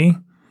annoyingly,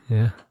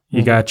 Yeah.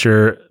 you got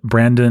your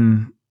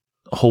Brandon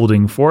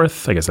holding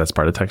forth. I guess that's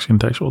part of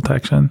contextual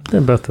Texan.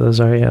 Both of those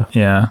are, yeah.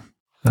 Yeah.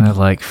 I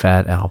like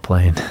Fat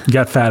Alplane. You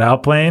got Fat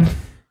Outplane.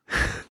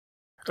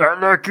 I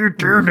like you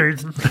too,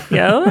 Nathan.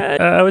 Yeah,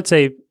 I would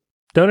say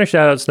donor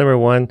shoutouts number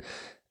 1,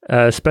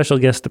 special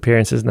guest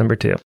appearances number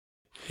 2.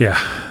 Yeah,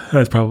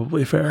 that's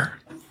probably fair.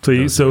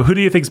 So who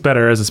do you think's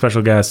better as a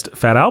special guest,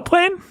 Fat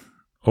Outplane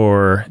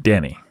or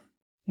Danny?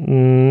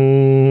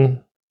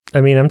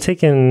 I'm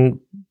taking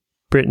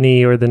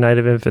Brittany or the Night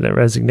of Infinite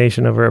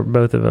Resignation over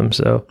both of them.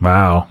 So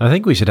Wow. I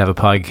think we should have a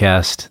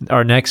podcast.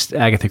 Our next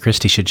Agatha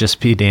Christie should just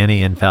be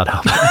Danny and Fat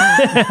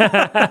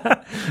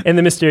Alplane. and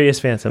the Mysterious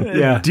Phantom.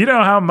 Yeah. Do you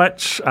know how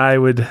much I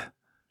would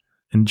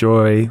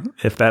enjoy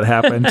if that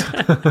happened?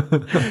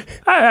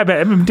 I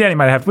bet Danny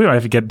might have. We might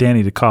have to get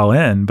Danny to call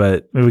in,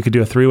 but maybe we could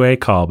do a 3-way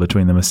call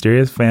between the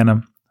Mysterious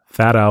Phantom,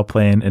 Fat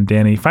Outplane, and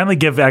Danny. Finally,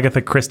 give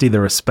Agatha Christie the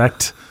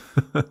respect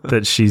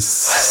that she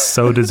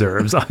so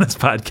deserves on this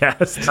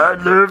podcast.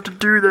 I'd love to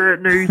do that,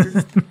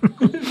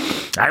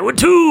 Nathan. I would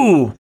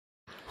too.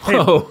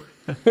 Whoa.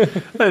 I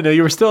didn't know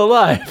you were still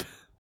alive.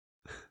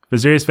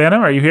 Mysterious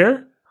Phantom, are you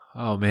here?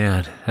 Oh,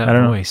 man. That I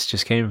don't know. voice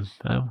just came.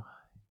 Oh,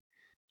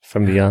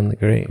 From Beyond the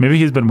Grave. Maybe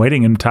he's been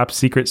waiting in Top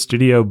Secret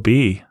Studio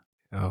B.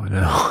 oh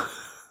no.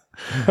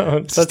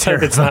 Let's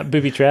hope it's not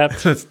booby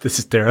trapped. This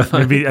is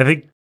terrifying. Maybe I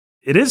think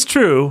it is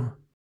true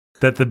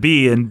that the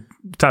B in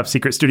Top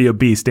Secret Studio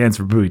B stands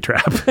for booby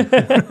trap.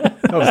 That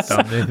was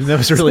dumb, man. That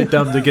was really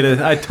dumb to get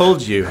a. I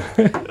told you.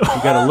 You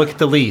got to look at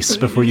the lease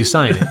before you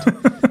sign it.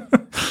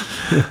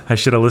 I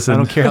should have I listened.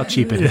 don't care how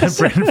cheap it is.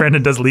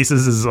 Brandon does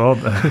leases as all.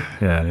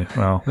 Yeah,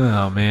 well.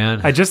 Oh,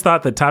 man. I just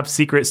thought the Top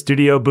Secret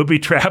Studio booby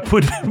trap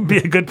would be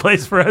a good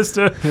place for us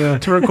to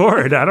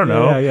record. I don't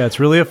know. Yeah. It's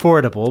really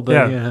affordable, but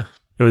Yeah. yeah.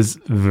 It was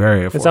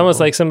very affordable. It's almost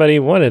like somebody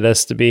wanted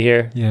us to be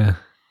here. Yeah.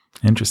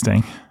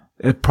 Interesting.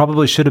 It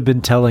probably should have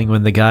been telling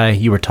when the guy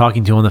you were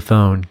talking to on the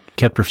phone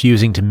kept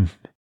refusing to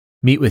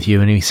meet with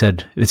you, and he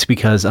said, it's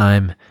because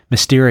I'm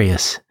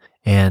mysterious.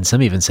 And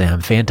some even say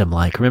I'm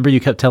phantom-like. Remember you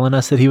kept telling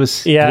us that he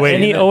was... Yeah, Wait.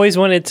 and he always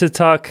wanted to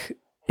talk.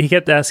 He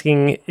kept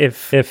asking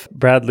if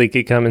Bradley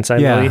could come and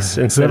sign the lease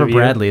instead whoever of you.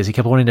 Bradley is. He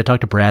kept wanting to talk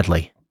to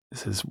Bradley.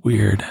 This is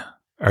weird.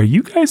 Are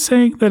you guys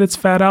saying that it's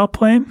Fat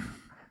Outplane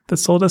that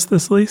sold us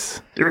this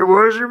lease? It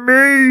wasn't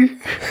me.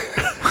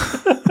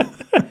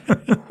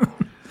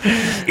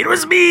 It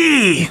was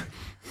me.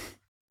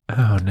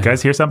 Oh, no. You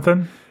guys hear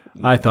something?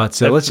 I thought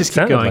so. Let's just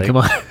keep sounded going. like- Come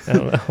on. I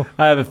don't know.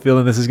 I have a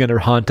feeling this is going to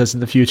haunt us in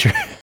the future.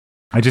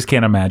 I just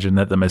can't imagine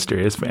that the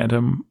mysterious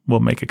Phantom will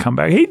make a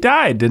comeback. He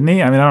died, didn't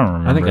he? I mean, I don't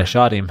remember. I think I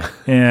shot him.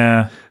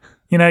 Yeah.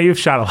 You know, you've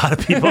shot a lot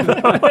of people,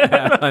 though.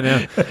 I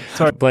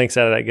know. Blanks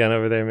out of that gun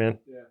over there, man.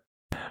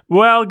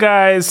 Well,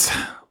 guys,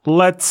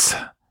 let's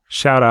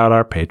shout out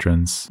our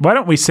patrons. Why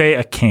don't we say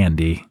a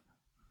candy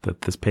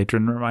that this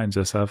patron reminds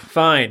us of?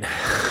 Fine.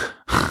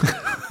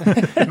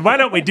 And why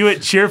don't we do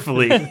it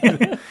cheerfully?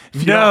 If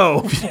you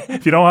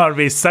don't want to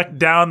be sucked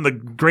down the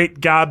great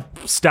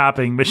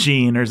gob-stopping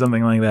machine or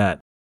something like that.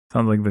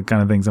 Sounds like the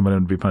kind of thing somebody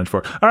would be punished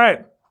for. All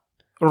right.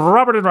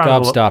 Robert and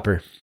Ronald.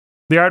 Gobstopper.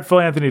 The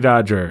Artful Anthony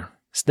Dodger.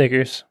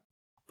 Snickers.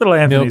 Little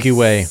Anthony's Milky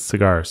Way.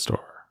 Cigar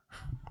Store.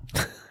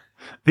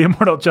 The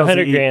Immortal Chelsea.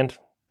 100 grand.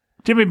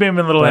 Jimmy Beam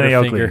and Little Annie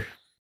Oakley. Butterfinger.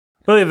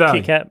 Lily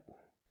Valley. Kit Kat.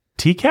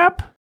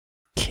 Teacap?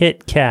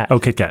 Kit Kat. Oh,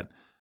 Kit Kat.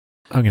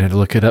 I'm going to have to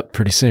look it up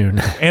pretty soon.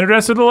 And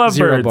Address to the Lovebirds.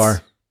 Zero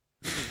Bar.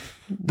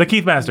 The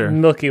Keith Master.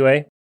 Milky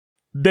Way.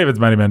 David's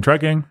Mighty Men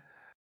Trucking.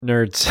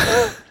 Nerds.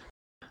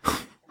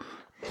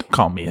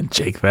 Call me and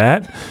Jake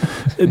that.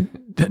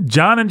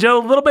 John and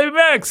Jill, Little Baby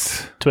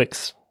Max.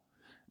 Twix.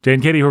 Jay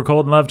and Katie, who are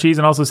cold and love cheese,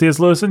 and also C.S.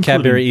 Lewis and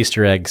Cadbury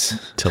Easter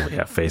eggs. Till we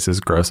have faces,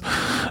 gross.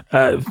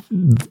 The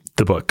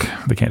book,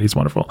 The Candy's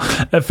Wonderful.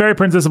 Fairy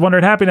Princess of Wonder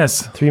and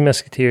Happiness. Three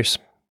Musketeers.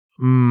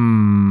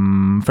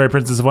 Fairy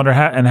Princess of Wonder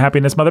and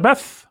Happiness, Mother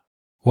Beth.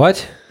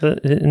 What?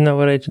 Isn't that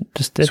what I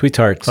just did? Sweet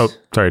Tarts. Oh,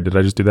 sorry, did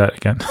I just do that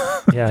again?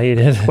 Yeah, you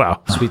did.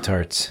 Wow. Sweet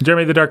Tarts.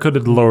 Jeremy the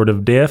Dark-Hooded Lord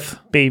of Death.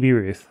 Baby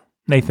Ruth.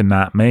 Nathan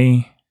Not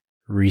Me.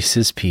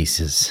 Reese's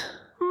Pieces.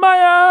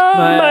 Maya.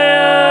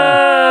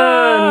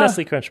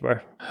 Nestle Crunch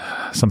Bar.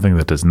 Something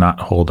that does not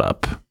hold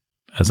up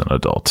as an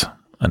adult.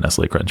 A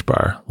Nestle Crunch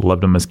Bar.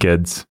 Loved them as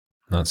kids.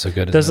 Not so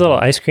good. Those little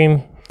ice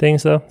cream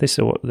things, though, they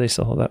still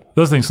hold up.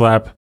 Those things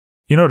slap.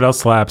 You know what else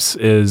slaps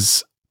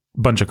is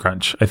Bunch of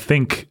Crunch. I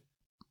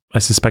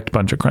suspect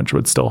Bunch of Crunch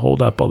would still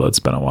hold up, although it's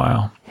been a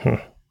while.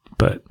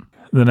 But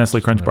the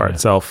Nestle Crunch Bar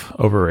itself,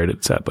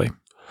 overrated, sadly.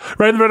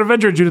 Ride the Red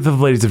Adventure, Judith of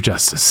the Ladies of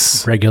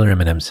Justice. Regular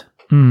M&Ms.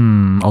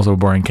 Also a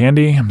boring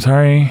candy. I'm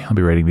sorry. I'll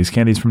be rating these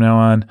candies from now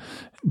on.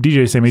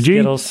 DJ Sammy G.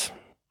 Skittles.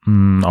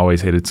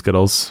 Always hated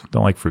Skittles.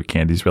 Don't like fruit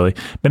candies, really.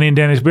 Benny and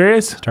Danny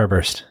Siberius.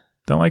 Starburst.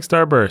 Don't like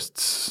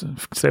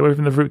Starbursts. Stay away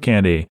from the fruit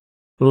candy.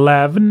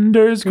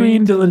 Lavender's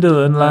green, Dylan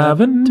Dylan.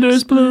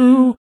 Lavender's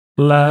blue.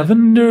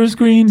 Lavender's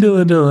green,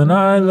 Dylan Dylan.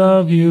 I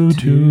love you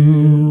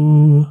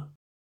too.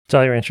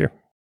 Jolly Rancher.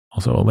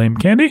 Also a lame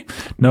candy.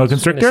 Noah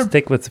Just gonna Constrictor.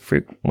 stick with the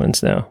fruit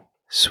ones now.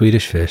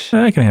 Swedish Fish.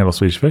 I can handle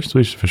Swedish Fish.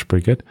 Swedish Fish is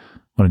pretty good.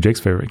 One of Jake's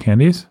favorite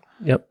candies.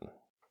 Yep.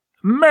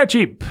 Mare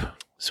Cheap.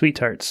 Sweet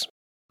Tarts.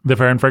 The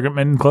Fair and Fragrant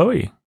Maiden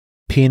Chloe.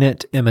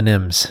 Peanut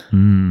M&Ms.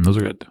 Those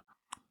are good.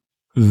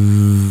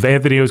 The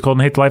Anthony Who is Cold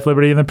and Hates Life,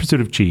 Liberty, and the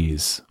Pursuit of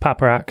Cheese.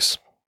 Pop Rocks.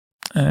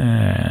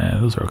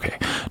 Those are okay.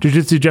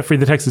 Jiu-Jitsu Jeffrey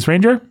the Texas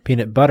Ranger.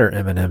 Peanut Butter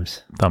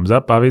M&Ms. Thumbs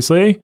up,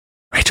 obviously.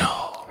 Rachel.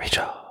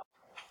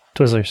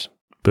 Twizzlers.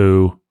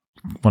 Boo.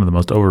 One of the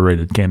most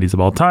overrated candies of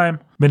all time.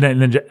 Midnight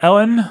Ninja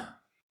Ellen.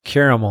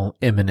 Caramel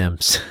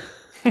M&Ms.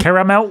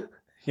 Caramel.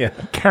 Yeah.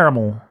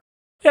 Caramel.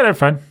 Yeah, they're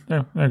fun.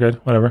 They're good.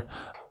 Whatever.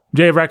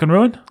 Jay of Rack and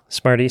Ruin.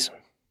 Smarties.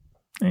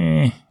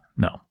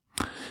 No.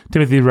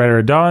 Timothy Rider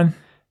of Dawn.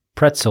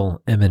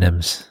 Pretzel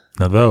M&Ms.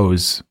 Now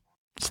those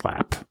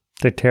slap.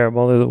 They're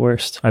terrible. They're the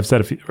worst. I've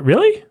said a few.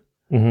 Really?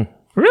 Mm-hmm.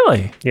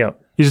 Really? Yeah.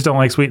 You just don't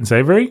like sweet and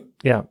savory?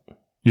 Yeah.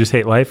 You just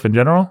hate life in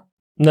general?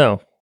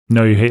 No.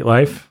 No, you hate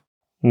life?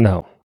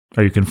 No.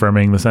 Are you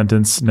confirming the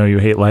sentence, no, you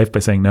hate life, by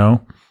saying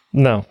no?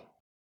 No.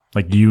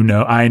 Like, you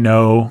know, I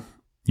know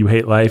you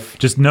hate life.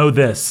 Just know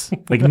this.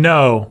 Like,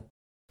 no.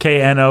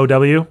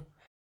 K-N-O-W?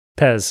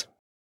 Pez.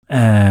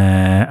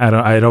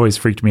 It always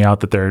freaked me out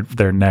that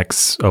their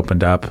necks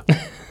opened up.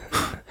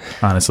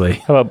 Honestly.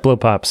 How about Blow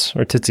Pops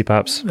or Tootsie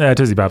Pops?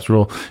 Tootsie Pops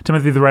rule.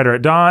 Timothy the Writer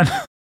at Dawn.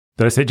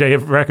 Did I say Jay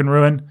of Wreck and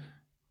Ruin?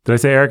 Did I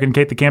say Eric and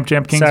Kate the Camp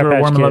Champ Kings Sour who are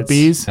Patch warm and love Kids.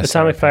 bees? That's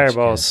Atomic Sour Patch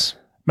Fireballs.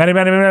 Junior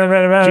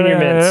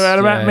Mints.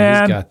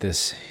 Yeah, he's got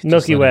this. Just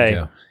Milky let him Way.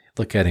 go.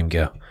 Look at him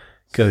go.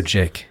 Go,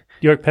 Jake.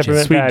 York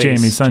Peppermint Sweet Patties.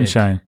 Jamie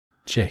Sunshine.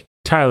 Jake.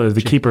 Tyler, the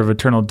Jake. Keeper of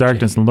Eternal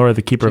Darkness, and Laura,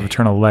 the Keeper of Jake.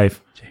 Eternal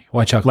Life. Jake.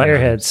 White chocolate.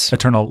 Airheads.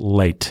 Eternal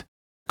Light.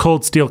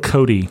 Cold Steel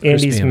Cody.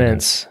 Andy's Crispy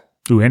Mints.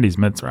 Ooh, Andy's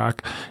Mints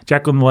rock.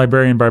 Jacqueline the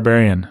Librarian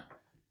Barbarian.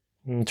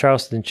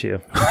 Charleston Chew.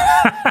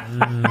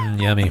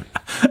 Yummy.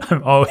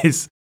 I'm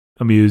always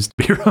amused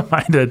to be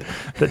reminded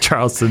that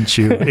Charleston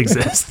Chew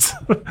exists.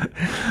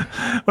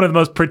 One of the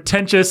most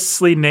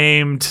pretentiously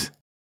named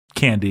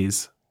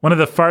candies. One of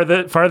the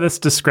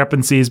farthest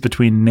discrepancies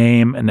between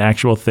name and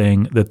actual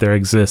thing that there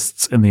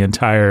exists in the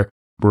entire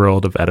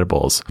world of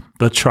edibles.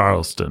 The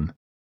Charleston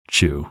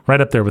Chew.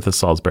 Right up there with the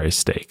Salisbury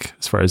steak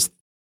as far as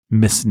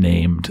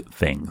misnamed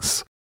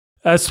things.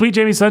 Sweet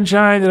Jamie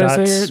Sunshine, did I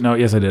say Dots. it? No,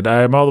 yes I did.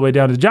 I'm all the way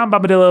down to John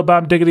Bombadillo,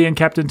 Bob Diggity, and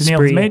Captain Tennille's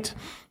Spree. mate.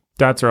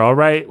 Dots are all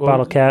right.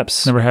 Bottle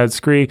caps. Never had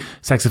Scree.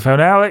 Saxophone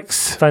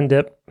Alex. Fun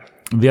Dip.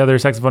 The other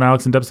saxophone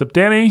Alex and dubstep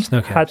Danny.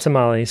 Hot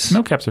tamales.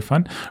 Snow caps are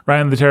fun.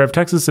 Ryan the Terror of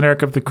Texas and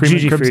Eric of the Cream and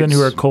Juicy Crimson,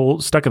 fruits. who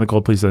are stuck in the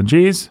cold. Please don't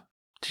cheese.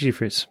 Juicy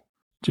fruits.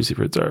 Juicy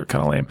fruits are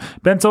kind of lame.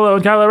 Ben Solo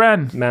and Kylo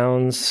Ren.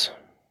 Mounds.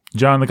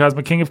 John the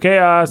Cosmic King of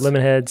Chaos.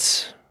 Lemon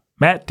heads.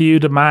 Matthew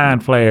the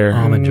Mind Flayer.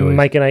 Almond Joys.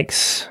 Mike and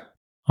Ike's.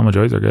 Almond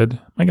Joys are good.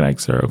 Mike and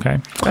Ike's are okay.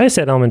 I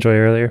said almond joy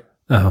earlier.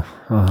 Oh,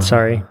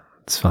 Sorry.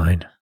 It's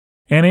fine.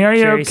 Annie, are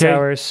you Cherry okay?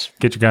 sours.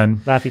 Get your gun.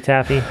 Laffy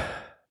Taffy.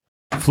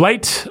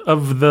 Flight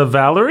of the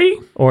Valerie?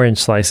 Orange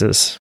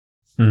slices.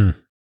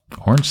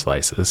 Orange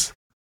slices. Is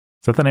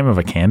that the name of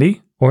a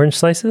candy? Orange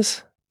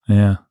slices?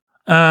 Yeah.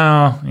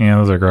 Oh, yeah,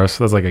 those are gross.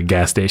 That's like a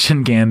gas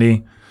station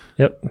candy.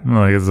 Yep.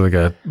 Like it's like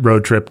a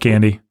road trip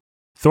candy.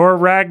 Thor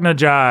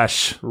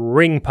Ragnajosh.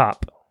 Ring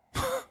Pop.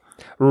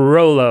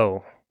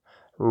 Rolo.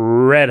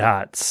 Red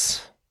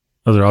Hots.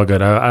 Those are all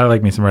good. I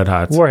like me some Red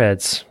Hots.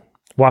 Warheads.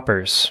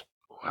 Whoppers.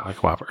 I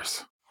like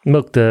Whoppers.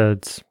 Milk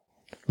Duds.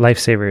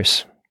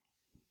 Lifesavers.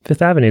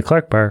 Fifth Avenue,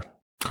 Clark Bar.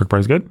 Clark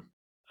Bar's good.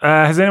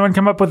 Has anyone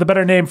come up with a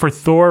better name for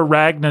Thor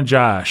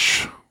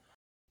Ragnajosh?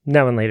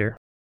 Now and later.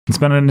 It's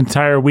been an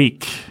entire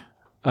week.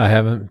 I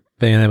haven't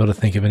been able to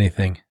think of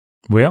anything.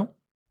 Well,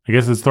 I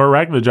guess it's Thor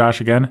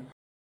Ragnajosh again.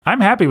 I'm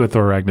happy with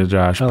Thor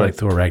Ragnajosh, I but like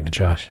Thor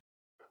Ragnajosh.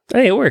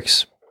 Hey, it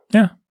works.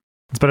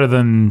 it's better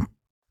than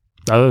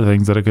other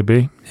things that it could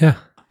be. Yeah.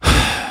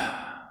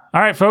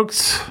 All right,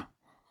 folks.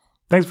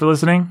 Thanks for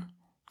listening.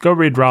 Go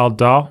read Roald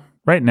Dahl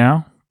right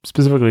now,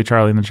 specifically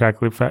Charlie and the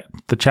Chocolate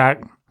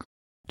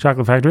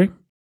Factory.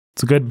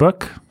 It's a good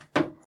book.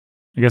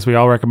 I guess we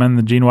all recommend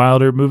the Gene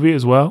Wilder movie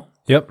as well.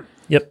 Yep.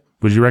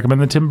 Would you recommend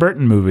the Tim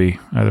Burton movie?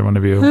 Either one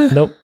of you?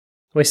 Nope.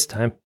 Waste of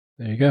time.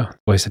 There you go.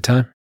 Waste of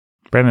time.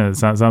 Brandon, it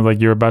sounds like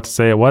you were about to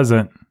say it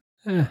wasn't.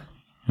 Eh, You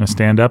want to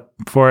stand up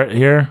for it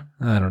here?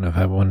 I don't know if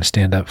I want to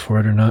stand up for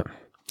it or not.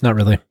 Not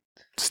really.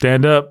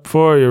 Stand up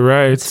for your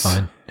rights. It's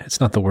fine. It's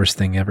not the worst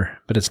thing ever,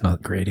 but it's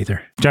not great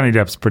either. Johnny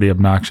Depp's pretty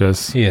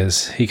obnoxious. He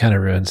is. He kind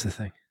of ruins the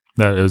thing.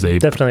 That is a.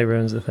 Definitely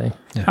ruins the thing.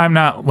 I'm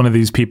not one of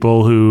these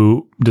people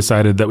who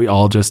decided that we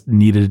all just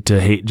needed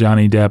to hate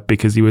Johnny Depp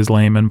because he was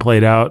lame and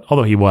played out,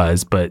 although he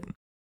was, but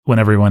when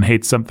everyone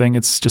hates something,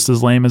 it's just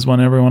as lame as when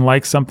everyone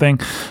likes something.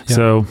 Yeah.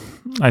 So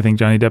I think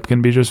Johnny Depp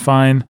can be just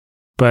fine,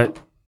 but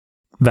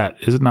that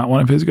is not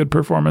one of his good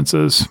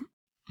performances.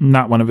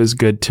 Not one of his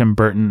good Tim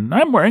Burton,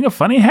 I'm wearing a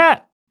funny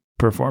hat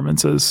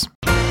performances.